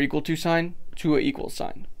greater than or equal to sign to an equal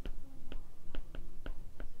sign.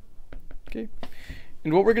 Okay,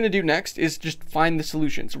 and what we're going to do next is just find the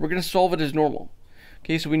solution. So we're going to solve it as normal.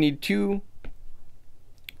 Okay, so we need two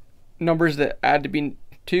numbers that add to be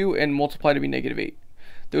 2 and multiply to be -8.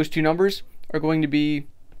 Those two numbers are going to be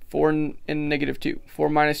 4 and negative 2. 4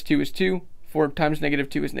 minus 2 is 2. 4 times negative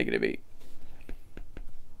 2 is negative 8.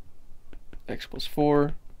 X plus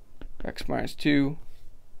 4, x minus 2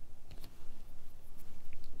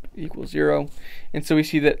 equals 0. And so we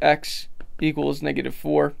see that x equals negative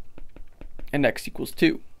 4 and x equals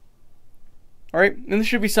 2. All right, and this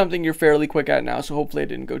should be something you're fairly quick at now, so hopefully I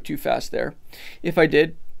didn't go too fast there. If I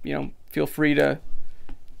did, feel free to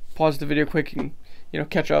pause the video quick and,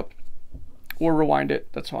 catch up or rewind it.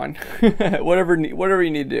 That's fine. whatever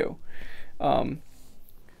you need to do.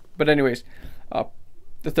 But anyways,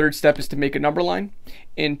 the third step is to make a number line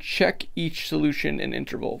and check each solution in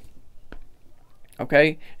interval.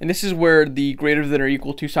 Okay, and this is where the greater than or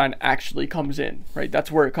equal to sign actually comes in, right?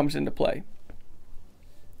 That's where it comes into play.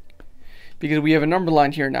 Because we have a number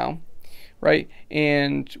line here now, right?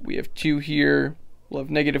 And we have 2 here, we'll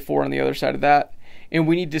have negative 4 on the other side of that. And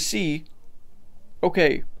we need to see,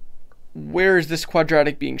 okay, where is this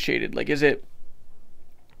quadratic being shaded? Like, is it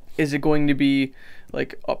going to be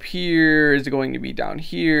like up here? Is it going to be down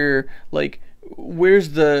here? Like,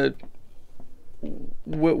 where's the,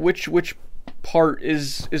 which part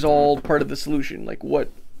is all part of the solution? Like, what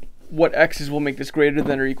x's will make this greater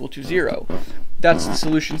than or equal to 0? That's the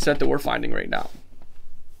solution set that we're finding right now.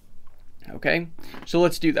 Okay, so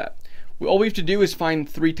let's do that. All we have to do is find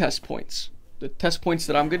 3 test points. The test points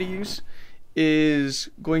that I'm going to use is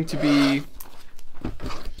going to be,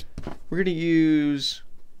 we're going to use,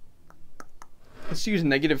 let's use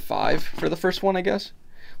negative 5 for the first one, I guess.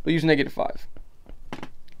 We'll use negative 5.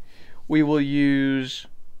 We will use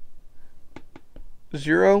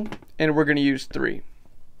 0, and we're going to use 3.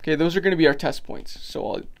 Okay, those are going to be our test points. So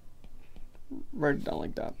I'll write it down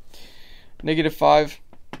like that. Negative 5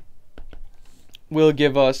 will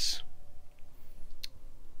give us,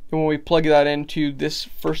 and when we plug that into this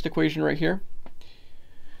first equation right here,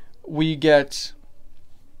 we get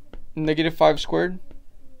negative 5 squared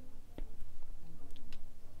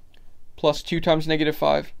plus 2 times negative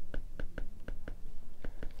 5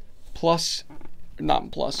 plus,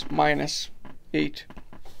 not plus, minus 8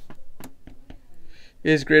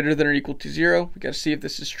 is greater than or equal to 0. We got to see if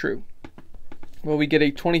this is true. Well, we get a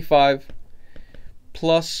 25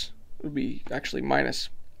 plus, would be actually minus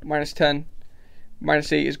 10,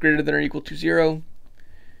 minus 8 is greater than or equal to 0.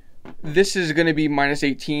 This is going to be minus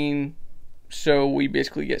 18, so we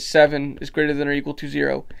basically get 7 is greater than or equal to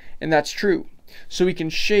 0, and that's true. So we can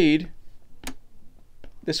shade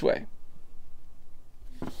this way.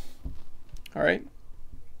 All right.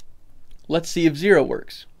 Let's see if 0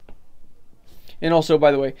 works. And also,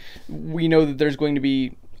 by the way, we know that there's going to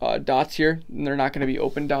be dots here, and they're not going to be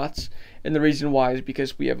open dots. And the reason why is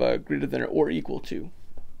because we have a greater than or equal to.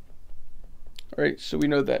 All right, so we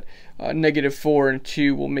know that negative 4 and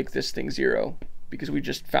 2 will make this thing 0 because we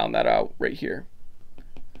just found that out right here.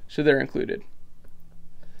 So they're included.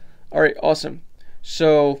 All right, awesome.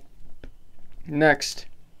 So next,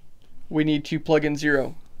 we need to plug in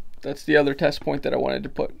 0. That's the other test point that I wanted to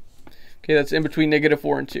put. Okay, that's in between negative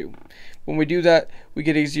 4 and 2. When we do that, we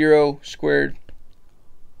get a 0 squared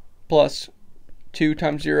plus 2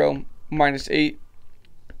 times 0 minus 8.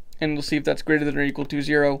 And we'll see if that's greater than or equal to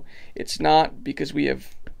 0. It's not, because we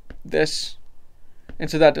have this, and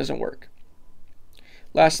so that doesn't work.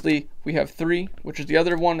 Lastly, we have 3, which is the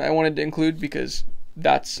other one I wanted to include because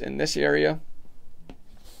that's in this area.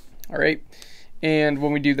 All right, and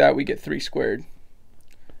when we do that, we get 3 squared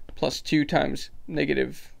plus 2 times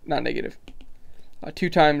negative, not negative, 2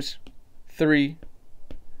 times 3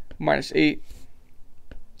 minus 8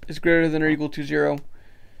 is greater than or equal to 0.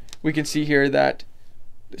 We can see here that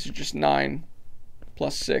this is just 9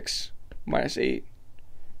 plus 6 minus 8,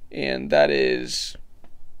 and that is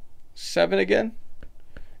 7 again,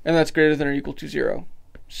 and that's greater than or equal to 0.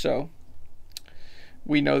 So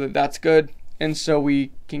we know that that's good, and so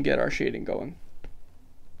we can get our shading going.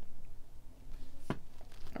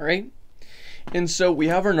 All right, and so we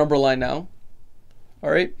have our number line now. All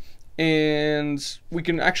right, and we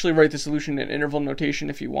can actually write the solution in interval notation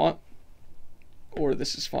if you want, or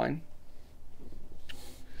this is fine.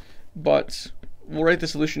 But we'll write the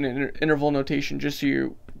solution in interval notation just so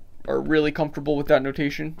you are really comfortable with that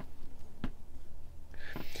notation.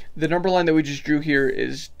 The number line that we just drew here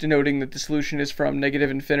is denoting that the solution is from negative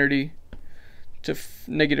infinity to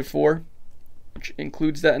negative 4, which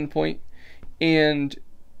includes that endpoint, and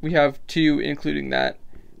we have 2 including that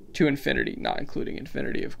to infinity, not including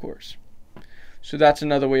infinity, of course. So that's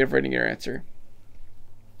another way of writing your answer,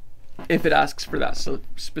 if it asks for that so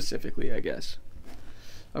specifically, I guess.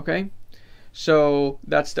 Okay, so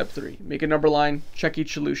that's step 3. Make a number line, check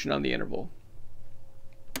each solution on the interval.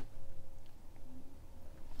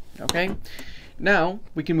 Okay, now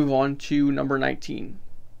we can move on to number 19,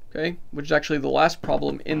 okay, which is actually the last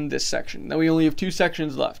problem in this section. Now we only have 2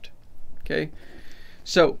 sections left, okay?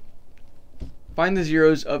 So find the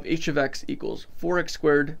zeros of h of x equals 4x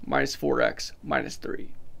squared minus 4x minus 3.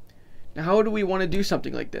 Now how do we want to do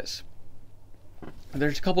something like this?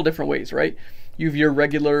 There's a couple different ways, right? You have your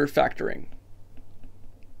regular factoring,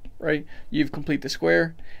 right? You have complete the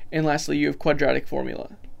square, and lastly you have quadratic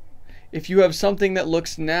formula. If you have something that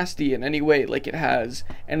looks nasty in any way, like it has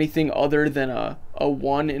anything other than a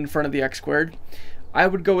 1 in front of the x squared, I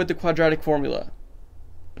would go with the quadratic formula.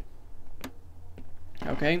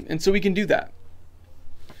 Okay, and so we can do that.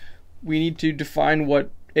 We need to define what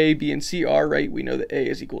a, b, and c are, right? We know that a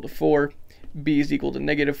is equal to 4, b is equal to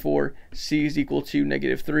 -4, c is equal to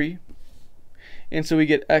 -3. And so we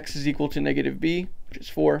get x is equal to -b, which is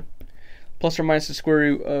 4, plus or minus the square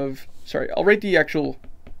root of, sorry, I'll write the actual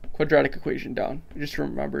quadratic equation down. I just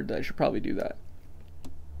remembered that I should probably do that.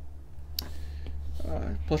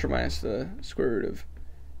 Plus or minus the square root of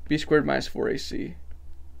b squared minus 4ac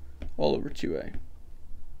all over 2a.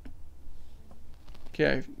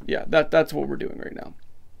 Okay, yeah, that's what we're doing right now.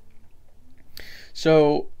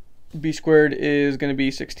 So b squared is going to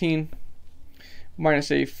be 16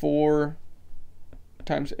 minus a 4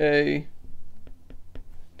 times a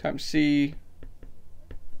times c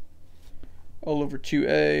all over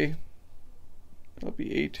 2a. That'll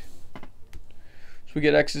be 8. So we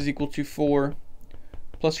get x is equal to 4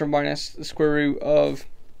 plus or minus the square root of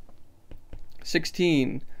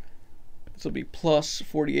 16. This will be plus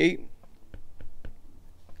 48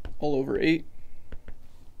 all over 8.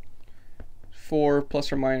 4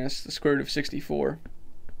 plus or minus the square root of 64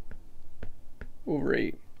 over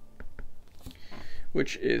 8,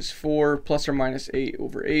 which is 4 plus or minus 8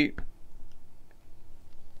 over 8,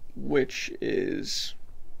 which is,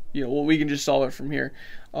 well, we can just solve it from here.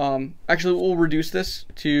 Actually, we'll reduce this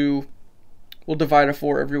to, we'll divide a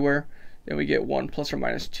 4 everywhere, and we get 1 plus or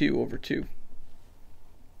minus 2 over 2.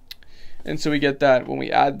 And so we get that when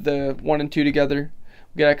we add the 1 and 2 together,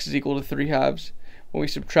 we get x is equal to 3/2. When we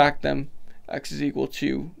subtract them, x is equal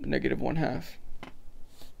to -1/2.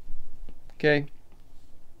 Okay.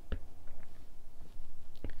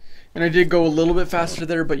 And I did go a little bit faster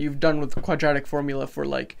there, but you've done with the quadratic formula for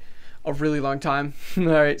like a really long time. All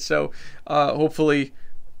right, so hopefully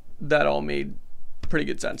that all made pretty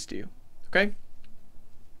good sense to you. Okay.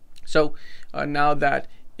 So now that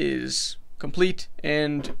is complete,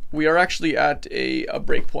 and we are actually at a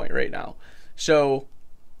break point right now. So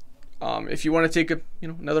if you want to take a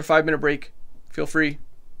another 5-minute break, feel free,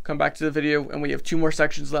 come back to the video, and we have 2 more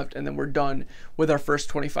sections left, and then we're done with our first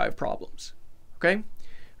 25 problems. Okay.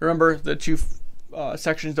 Remember, the 2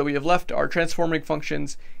 sections that we have left are transforming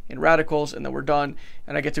functions and radicals, and then we're done,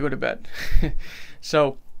 and I get to go to bed.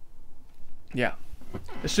 So, yeah.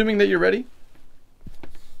 Assuming that you're ready,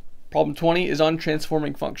 problem 20 is on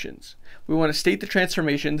transforming functions. We want to state the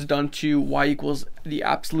transformations done to y equals the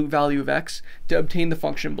absolute value of x to obtain the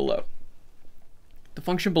function below. The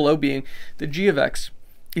function below being the g of x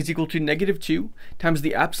is equal to -2 times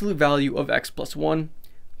the absolute value of x plus 1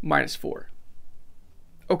 minus 4.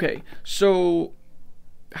 Okay, so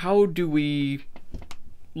how do we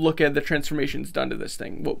look at the transformations done to this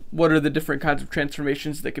thing? What are the different kinds of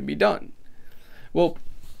transformations that can be done? Well,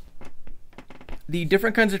 the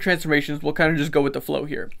different kinds of transformations, we'll kind of just go with the flow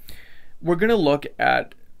here. We're going to look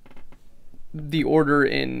at the order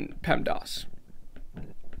in PEMDAS.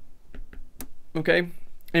 Okay,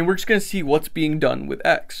 and we're just going to see what's being done with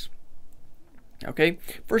x. Okay,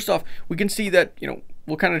 first off, we can see that,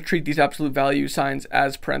 we'll kind of treat these absolute value signs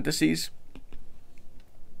as parentheses.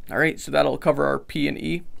 All right, so that'll cover our p and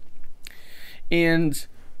e. And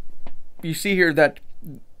you see here that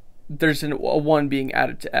there's a 1 being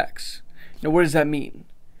added to x. Now, what does that mean?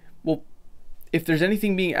 Well, if there's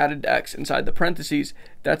anything being added to x inside the parentheses,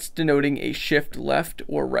 that's denoting a shift left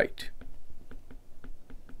or right.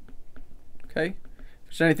 Okay?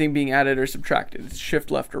 If there's anything being added or subtracted, it's shift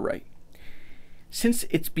left or right. Since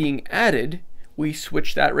it's being added, we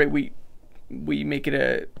switch that, right? We make it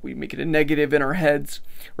a negative in our heads,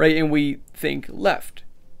 right? And we think left.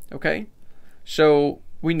 Okay? So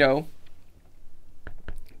we know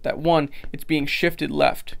that 1, it's being shifted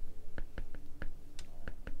left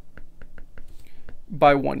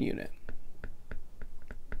by 1 unit.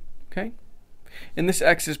 Okay? And this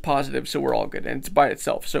x is positive, so we're all good, and it's by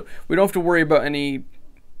itself. So we don't have to worry about any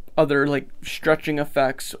other like stretching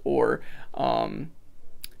effects or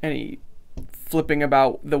any flipping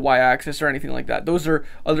about the y-axis or anything like that. Those are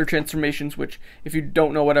other transformations which, if you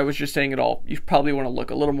don't know what I was just saying at all, you probably want to look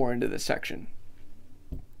a little more into this section.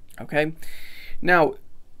 Okay? Now,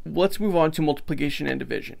 let's move on to multiplication and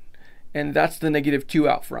division. And that's the -2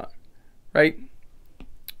 out front, right?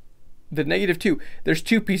 The -2, there's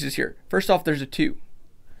two pieces here. First off, there's a 2.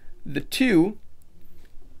 The 2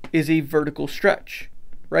 is a vertical stretch,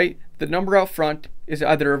 right? The number out front is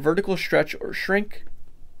either a vertical stretch or shrink.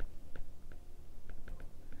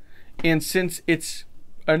 And since it's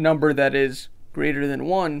a number that is greater than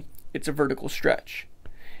 1, it's a vertical stretch.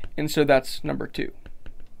 And so that's number 2.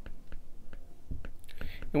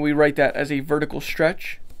 And we write that as a vertical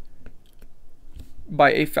stretch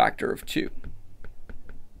by a factor of 2.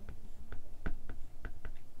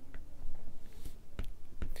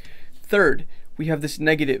 Third, we have this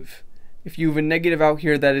negative. If you have a negative out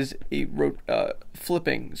here, that is a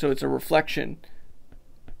flipping, so it's a reflection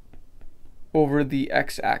over the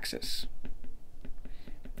x-axis.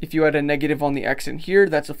 If you had a negative on the x in here,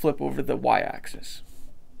 that's a flip over the y-axis.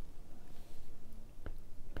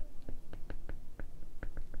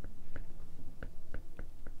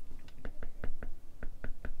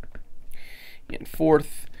 And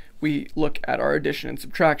fourth, we look at our addition and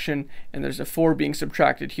subtraction, and there's a 4 being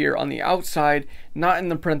subtracted here on the outside, not in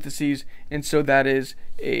the parentheses, and so that is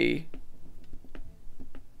a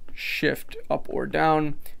shift up or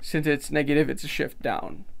down. Since it's negative, it's a shift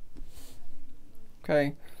down.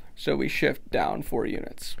 Okay, so we shift down 4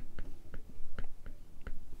 units.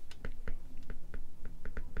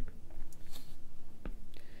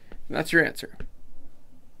 And that's your answer.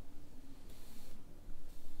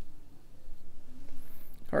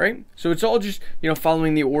 All right, so it's all just,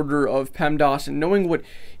 following the order of PEMDAS and knowing what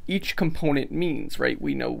each component means, right?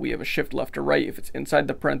 We know we have a shift left or right if it's inside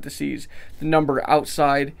the parentheses. The number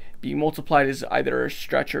outside being multiplied is either a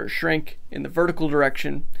stretch or a shrink in the vertical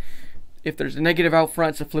direction. If there's a negative out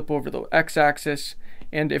front, it's a flip over the x-axis.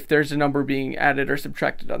 And if there's a number being added or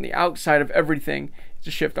subtracted on the outside of everything, it's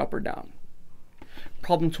a shift up or down.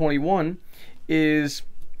 Problem 21 is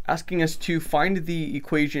asking us to find the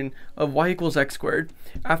equation of y equals x squared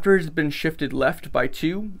after it's been shifted left by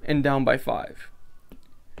 2 and down by 5.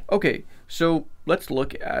 Okay, so let's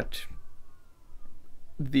look at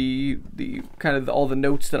the kind of all the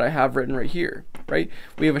notes that I have written right here, right?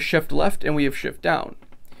 We have a shift left and we have shift down.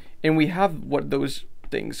 And we have what those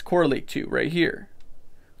things correlate to right here.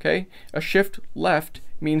 Okay? A shift left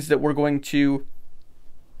means that we're going to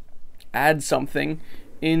add something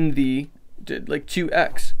in the like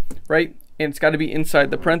 2x, right? And it's got to be inside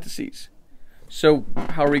the parentheses. So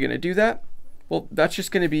how are we going to do that? Well, that's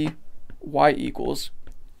just going to be y equals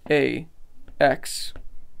ax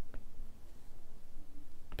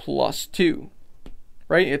plus 2,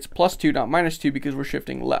 right? It's plus 2, not minus 2, because we're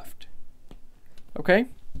shifting left. Okay?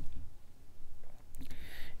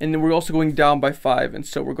 And then we're also going down by 5, and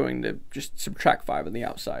so we're going to just subtract 5 on the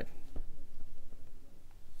outside.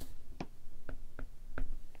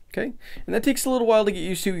 Okay, and that takes a little while to get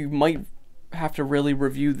used to. You might have to really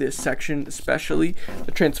review this section, especially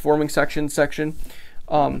the transforming section.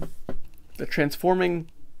 The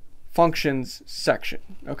transforming functions section.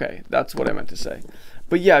 Okay, that's what I meant to say.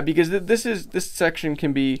 But yeah, because this section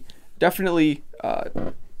can be definitely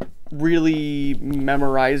really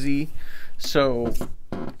memorize-y. So,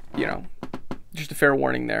 just a fair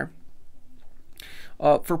warning there.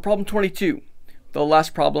 For problem 22. The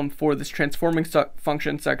last problem for this transforming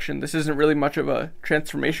function section. This isn't really much of a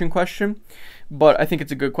transformation question, but I think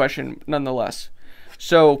it's a good question nonetheless.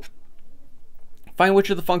 So find which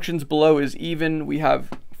of the functions below is even. We have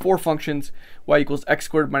 4 functions: y equals x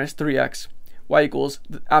squared minus 3x, y equals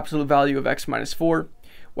the absolute value of x minus 4,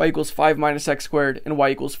 y equals 5 minus x squared, and y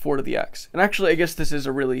equals 4 to the x. And actually, I guess this is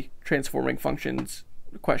a really transforming functions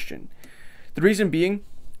question. The reason being,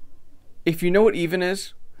 if you know what even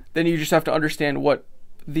is, then you just have to understand what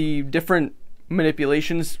the different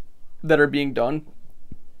manipulations that are being done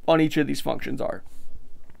on each of these functions are.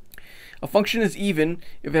 A function is even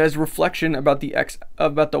if it has reflection about the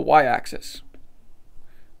y-axis.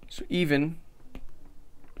 So even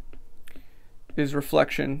is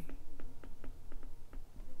reflection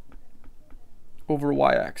over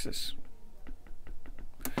y-axis.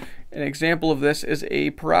 An example of this is a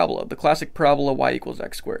parabola, the classic parabola y equals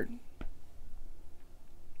x squared.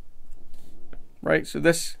 Right, so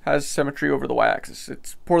this has symmetry over the y-axis.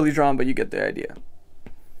 It's poorly drawn, but you get the idea.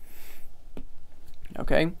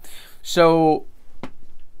 Okay, so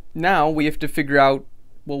now we have to figure out,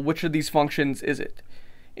 well, which of these functions is it?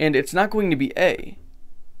 And it's not going to be a.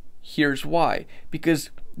 Here's why. Because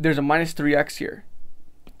there's a minus 3x here.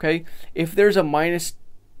 Okay, if there's a minus,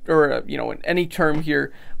 or any term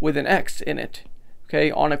here with an x in it, okay,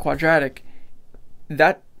 on a quadratic,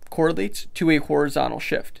 that correlates to a horizontal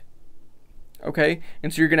shift. Okay,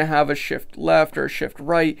 and so you're going to have a shift left or a shift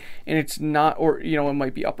right, and it's not, or it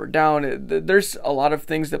might be up or down. There's a lot of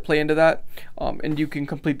things that play into that, and you can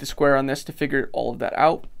complete the square on this to figure all of that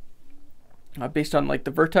out based on like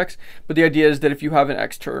the vertex. But the idea is that if you have an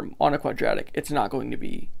x term on a quadratic, it's not going to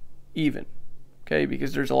be even, okay,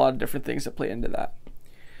 because there's a lot of different things that play into that.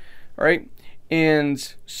 All right,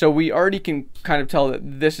 and so we already can kind of tell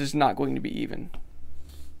that this is not going to be even.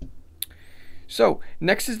 So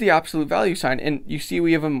next is the absolute value sign, and you see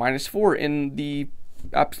we have a -4 in the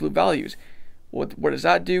absolute values. What does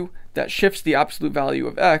that do? That shifts the absolute value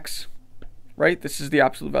of x, right? This is the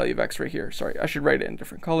absolute value of x right here. Sorry, I should write it in a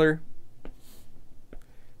different color.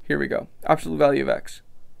 Here we go, absolute value of x.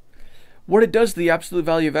 What it does to the absolute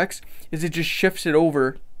value of x is it just shifts it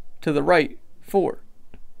over to the right 4.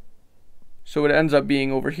 So it ends up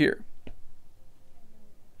being over here.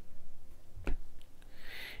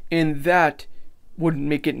 And that wouldn't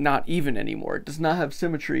make it not even anymore. It does not have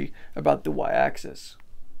symmetry about the y-axis.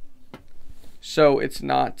 So it's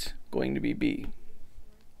not going to be b.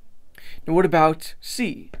 Now what about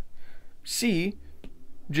c? C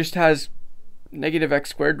just has negative x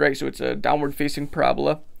squared, right? So it's a downward facing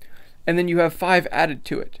parabola. And then you have 5 added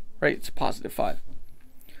to it, right? It's positive 5.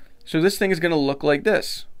 So this thing is going to look like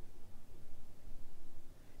this.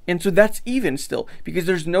 And so that's even still, because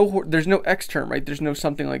there's no x term, right? There's no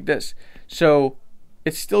something like this. So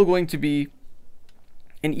it's still going to be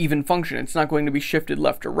an even function. It's not going to be shifted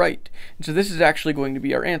left or right. And so this is actually going to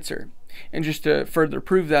be our answer. And just to further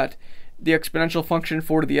prove that, the exponential function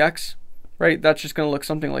 4 to the x, right? That's just going to look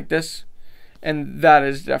something like this. And that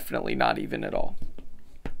is definitely not even at all.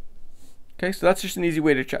 Okay, so that's just an easy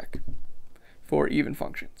way to check for even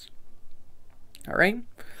functions. All right.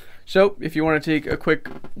 So if you want to take a quick,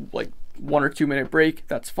 like 1 or 2 minute break,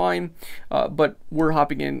 that's fine. But we're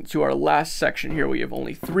hopping into our last section here. We have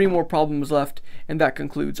only 3 more problems left, and that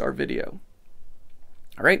concludes our video.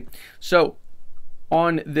 All right. So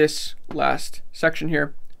on this last section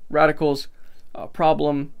here, radicals,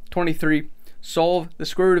 problem 23, solve the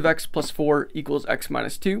square root of x plus 4 equals x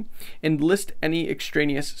minus 2, and list any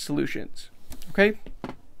extraneous solutions. Okay.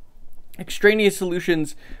 Extraneous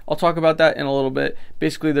solutions, I'll talk about that in a little bit.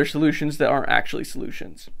 Basically, they're solutions that aren't actually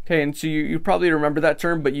solutions. Okay, and so you probably remember that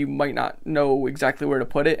term, but you might not know exactly where to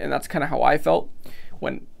put it, and that's kind of how I felt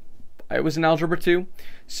when I was in Algebra 2.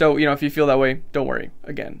 So, if you feel that way, don't worry.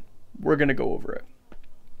 Again, we're going to go over it.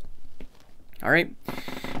 All right,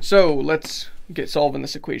 so let's get solving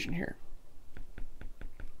this equation here.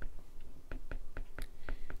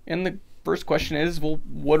 And the first question is, well,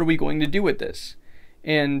 what are we going to do with this?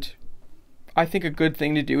 And I think a good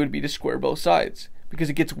thing to do would be to square both sides, because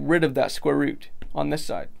it gets rid of that square root on this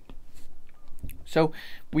side. So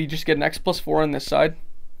we just get an x plus 4 on this side,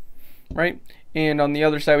 right? And on the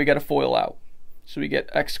other side, we got to FOIL out. So we get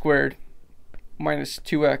x squared minus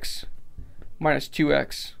 2x minus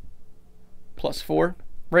 2x plus 4,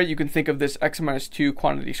 right? You can think of this x minus 2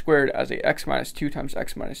 quantity squared as a x minus 2 times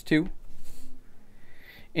x minus 2.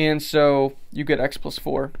 And so you get x plus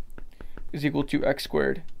 4 is equal to x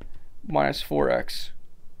squared minus 4x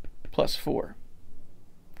plus 4.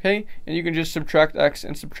 Okay, and you can just subtract x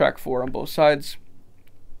and subtract 4 on both sides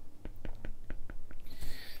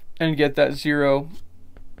and get that 0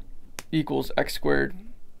 equals x squared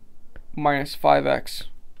minus 5x,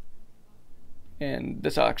 and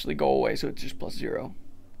this will actually go away, so it's just plus 0.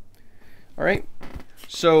 All right,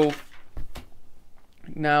 so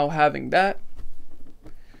now having that,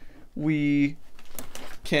 we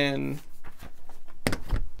can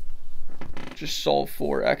just solve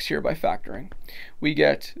for x here by factoring. We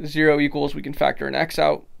get 0 equals, we can factor an x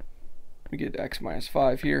out. We get x minus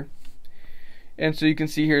 5 here. And so you can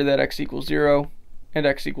see here that x equals 0 and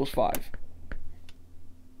x equals 5.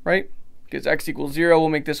 Right? Because x equals 0 will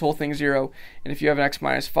make this whole thing 0. And if you have an x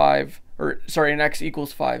minus 5, or sorry, an x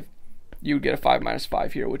equals 5, you would get a 5 minus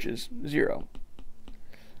 5 here, which is 0.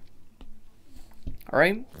 All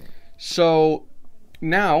right? So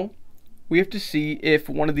now we have to see if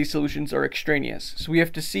one of these solutions are extraneous. So we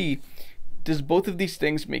have to see, does both of these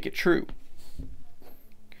things make it true?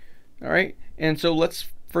 All right, and so let's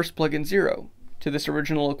first plug in 0 to this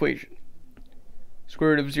original equation.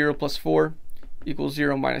 Square root of 0 plus 4 equals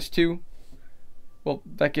 0 minus 2. Well,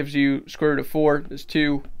 that gives you square root of 4 is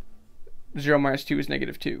 2. 0 minus 2 is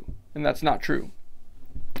negative 2. And that's not true.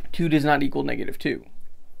 2 does not equal negative 2.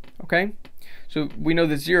 Okay? So we know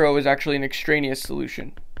that 0 is actually an extraneous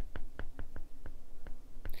solution.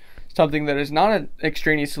 Something that is not an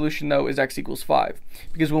extraneous solution, though, is x equals 5.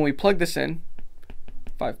 Because when we plug this in,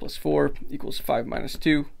 5 plus 4 equals 5 minus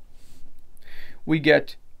 2, we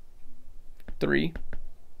get 3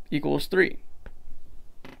 equals 3.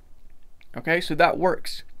 Okay, so that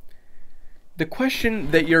works. The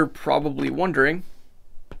question that you're probably wondering,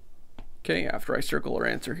 okay, after I circle our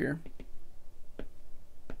answer here,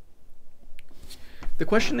 the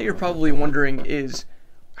question that you're probably wondering is,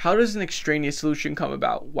 how does an extraneous solution come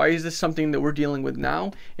about? Why is this something that we're dealing with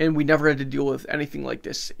now, and we never had to deal with anything like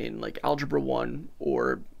this in like Algebra 1,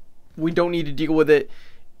 or we don't need to deal with it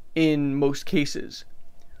in most cases?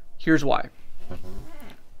 Here's why.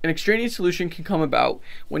 An extraneous solution can come about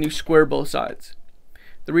when you square both sides.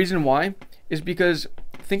 The reason why is because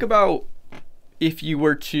think about if you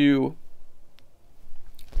were to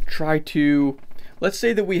try to, let's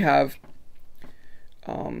say that we have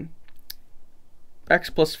x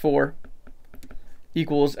plus 4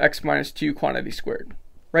 equals x minus 2 quantity squared,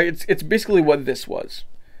 right? It's basically what this was,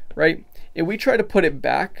 right? And we try to put it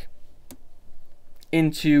back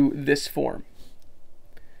into this form.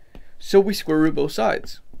 So we square root both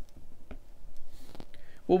sides.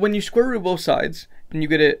 Well, when you square root both sides and you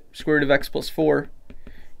get it square root of x plus 4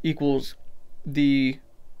 equals x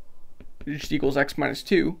minus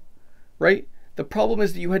 2, right? The problem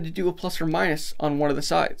is that you had to do a plus or minus on one of the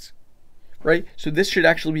sides, right? So this should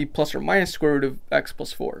actually be plus or minus square root of x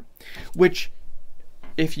plus 4, which,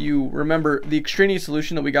 if you remember the extraneous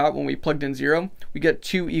solution that we got when we plugged in 0, we get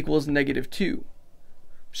 2 equals negative 2.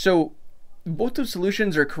 So both those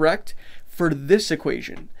solutions are correct for this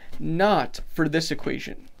equation, not for this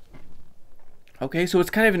equation. Okay, so it's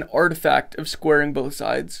kind of an artifact of squaring both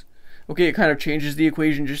sides. Okay, it kind of changes the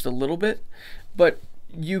equation just a little bit, but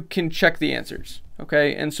you can check the answers.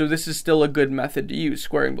 Okay, and so this is still a good method to use,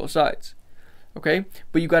 squaring both sides. Okay,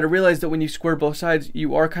 but you got to realize that when you square both sides,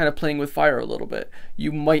 you are kind of playing with fire a little bit.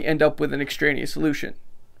 You might end up with an extraneous solution.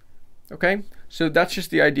 Okay, so that's just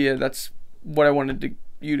the idea. That's what I wanted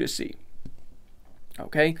you to see.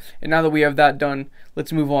 Okay, and now that we have that done,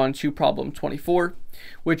 let's move on to problem 24,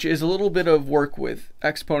 which is a little bit of work with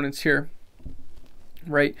exponents here,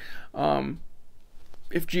 right?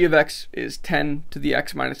 If g of x is 10 to the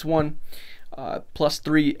x minus 1 plus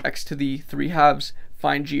 3x to the 3 halves,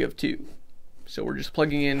 find g of 2. So we're just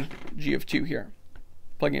plugging in g of 2 here.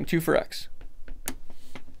 Plug in 2 for x.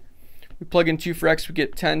 We plug in 2 for x, we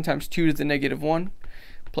get 10 times 2 to the negative 1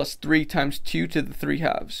 plus 3 times 2 to the 3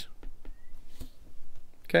 halves.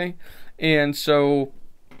 Okay, and so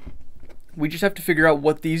we just have to figure out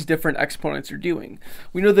what these different exponents are doing.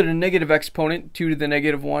 We know that a negative exponent, 2 to the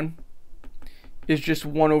negative 1, is just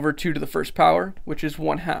 1 over 2 to the first power, which is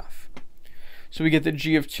 1/2. So we get that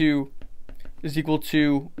g of 2 is equal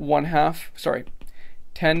to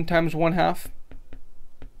 10 times 1/2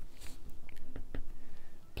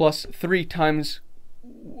 plus 3 times,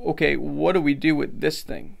 okay, what do we do with this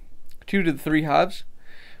thing? 2 to the 3 halves?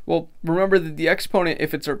 Well, remember that the exponent,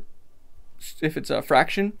 if it's a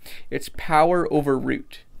fraction, it's power over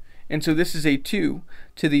root. And so this is a 2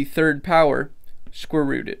 to the 3rd power square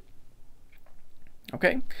rooted.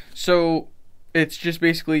 Okay, so it's just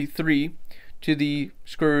basically 3 to the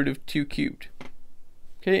square root of 2 cubed.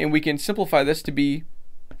 Okay, and we can simplify this to be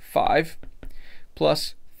 5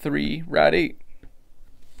 plus 3 rad 8.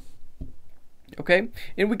 Okay,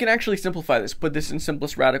 and we can actually simplify this, put this in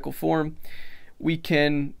simplest radical form. We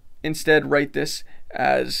can instead write this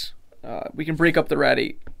as, we can break up the rad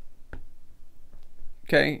 8,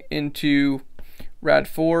 okay, into rad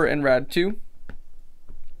 4 and rad 2,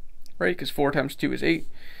 right, because 4 times 2 is 8,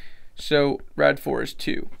 so rad 4 is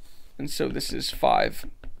 2, and so this is 5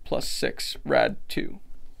 plus 6 rad 2,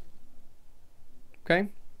 okay,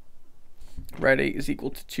 rad 8 is equal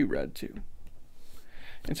to 2 rad 2,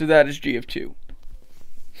 and so that is g of 2,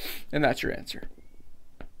 and that's your answer.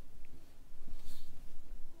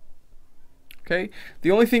 Okay,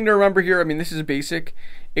 the only thing to remember here, I mean, this is basic,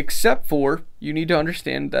 except for you need to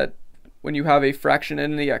understand that when you have a fraction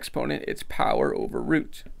in the exponent, it's power over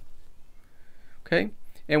root. Okay,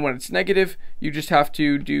 and when it's negative, you just have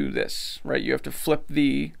to do this, right? You have to flip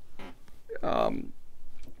the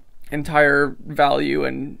entire value,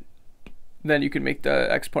 and then you can make the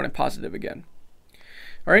exponent positive again.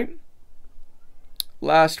 All right,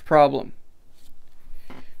 last problem.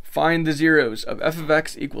 Find the zeros of f of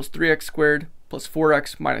x equals 3x squared plus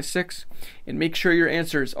 4x minus 6, and make sure your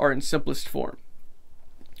answers are in simplest form.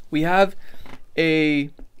 We have a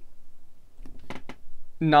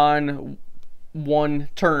non-one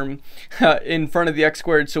term in front of the x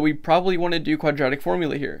squared, so we probably want to do quadratic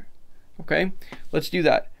formula here. Okay, let's do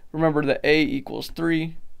that. Remember that a equals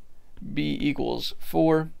 3, b equals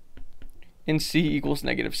 4, and c equals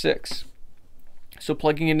negative 6. So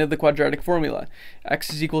plugging into the quadratic formula, x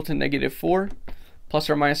is equal to negative 4 plus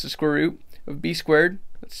or minus the square root of b squared,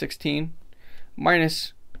 that's 16,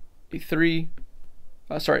 minus a 3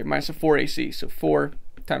 minus a 4ac. So 4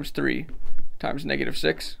 times 3 times negative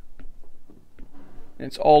 6. And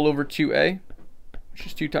it's all over 2a, which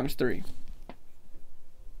is 2 times 3.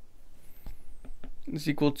 Is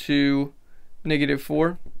equal to negative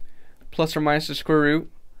 4 plus or minus the square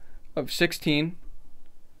root of 16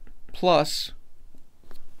 plus,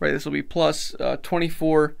 right, this will be plus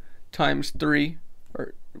 24 times 3,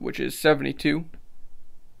 which is 72,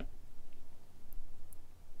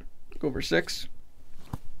 over 6.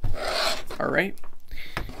 Alright,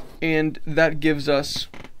 and that gives us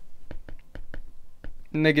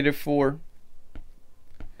negative 4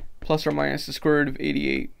 plus or minus the square root of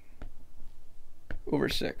 88 over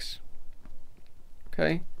 6.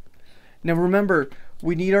 Okay, now remember,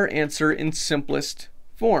 we need our answer in simplest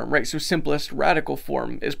form, right? So simplest radical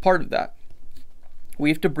form is part of that. We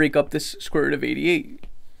have to break up this square root of 88.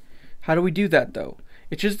 How do we do that though?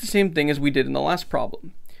 It's just the same thing as we did in the last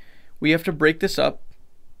problem. We have to break this up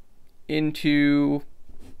into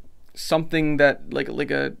something that like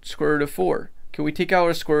a square root of 4. Can we take out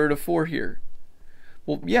a square root of 4 here?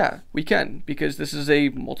 Well, yeah, we can, because this is a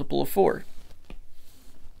multiple of 4.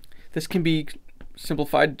 This can be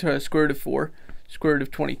simplified to a square root of 4, square root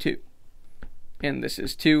of 22. And this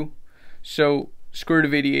is 2. So square root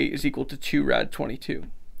of 88 is equal to 2 rad 22.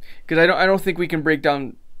 Because I don't think we can break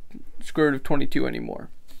down square root of 22 anymore.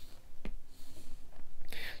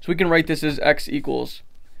 So we can write this as x equals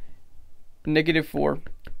negative 4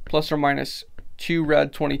 plus or minus 2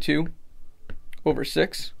 rad 22 over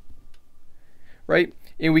 6. Right?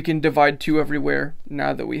 And we can divide 2 everywhere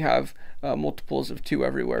now that we have multiples of 2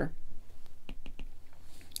 everywhere.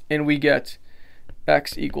 And we get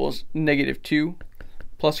x equals negative 2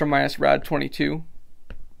 plus or minus rad 22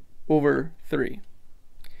 over 3.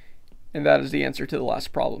 And that is the answer to the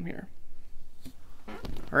last problem here.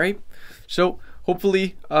 All right, so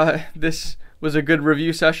hopefully this was a good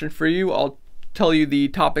review session for you. I'll tell you the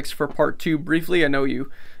topics for part 2 briefly. I know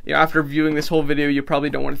you after viewing this whole video, you probably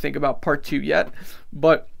don't want to think about part 2 yet,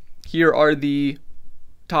 but here are the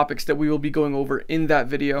topics that we will be going over in that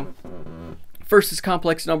video. First is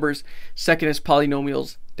complex numbers, second is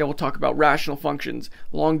polynomials, then we'll talk about rational functions,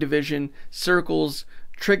 long division, circles,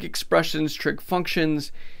 trig expressions, trig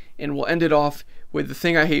functions, and we'll end it off with the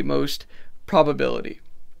thing I hate most, probability.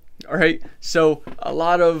 Alright, so a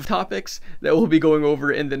lot of topics that we'll be going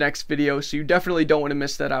over in the next video, so you definitely don't want to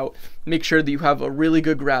miss that out. Make sure that you have a really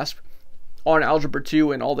good grasp on Algebra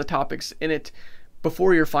 2 and all the topics in it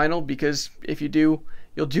before your final, because if you do,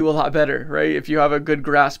 you'll do a lot better, right? If you have a good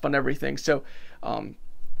grasp on everything. So I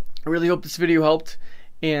really hope this video helped,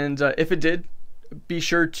 and if it did, be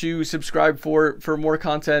sure to subscribe for more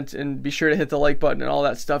content, and be sure to hit the like button and all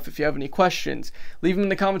that stuff. If you have any questions, leave them in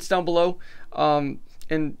the comments down below.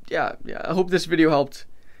 And yeah, I hope this video helped,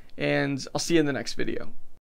 and I'll see you in the next video.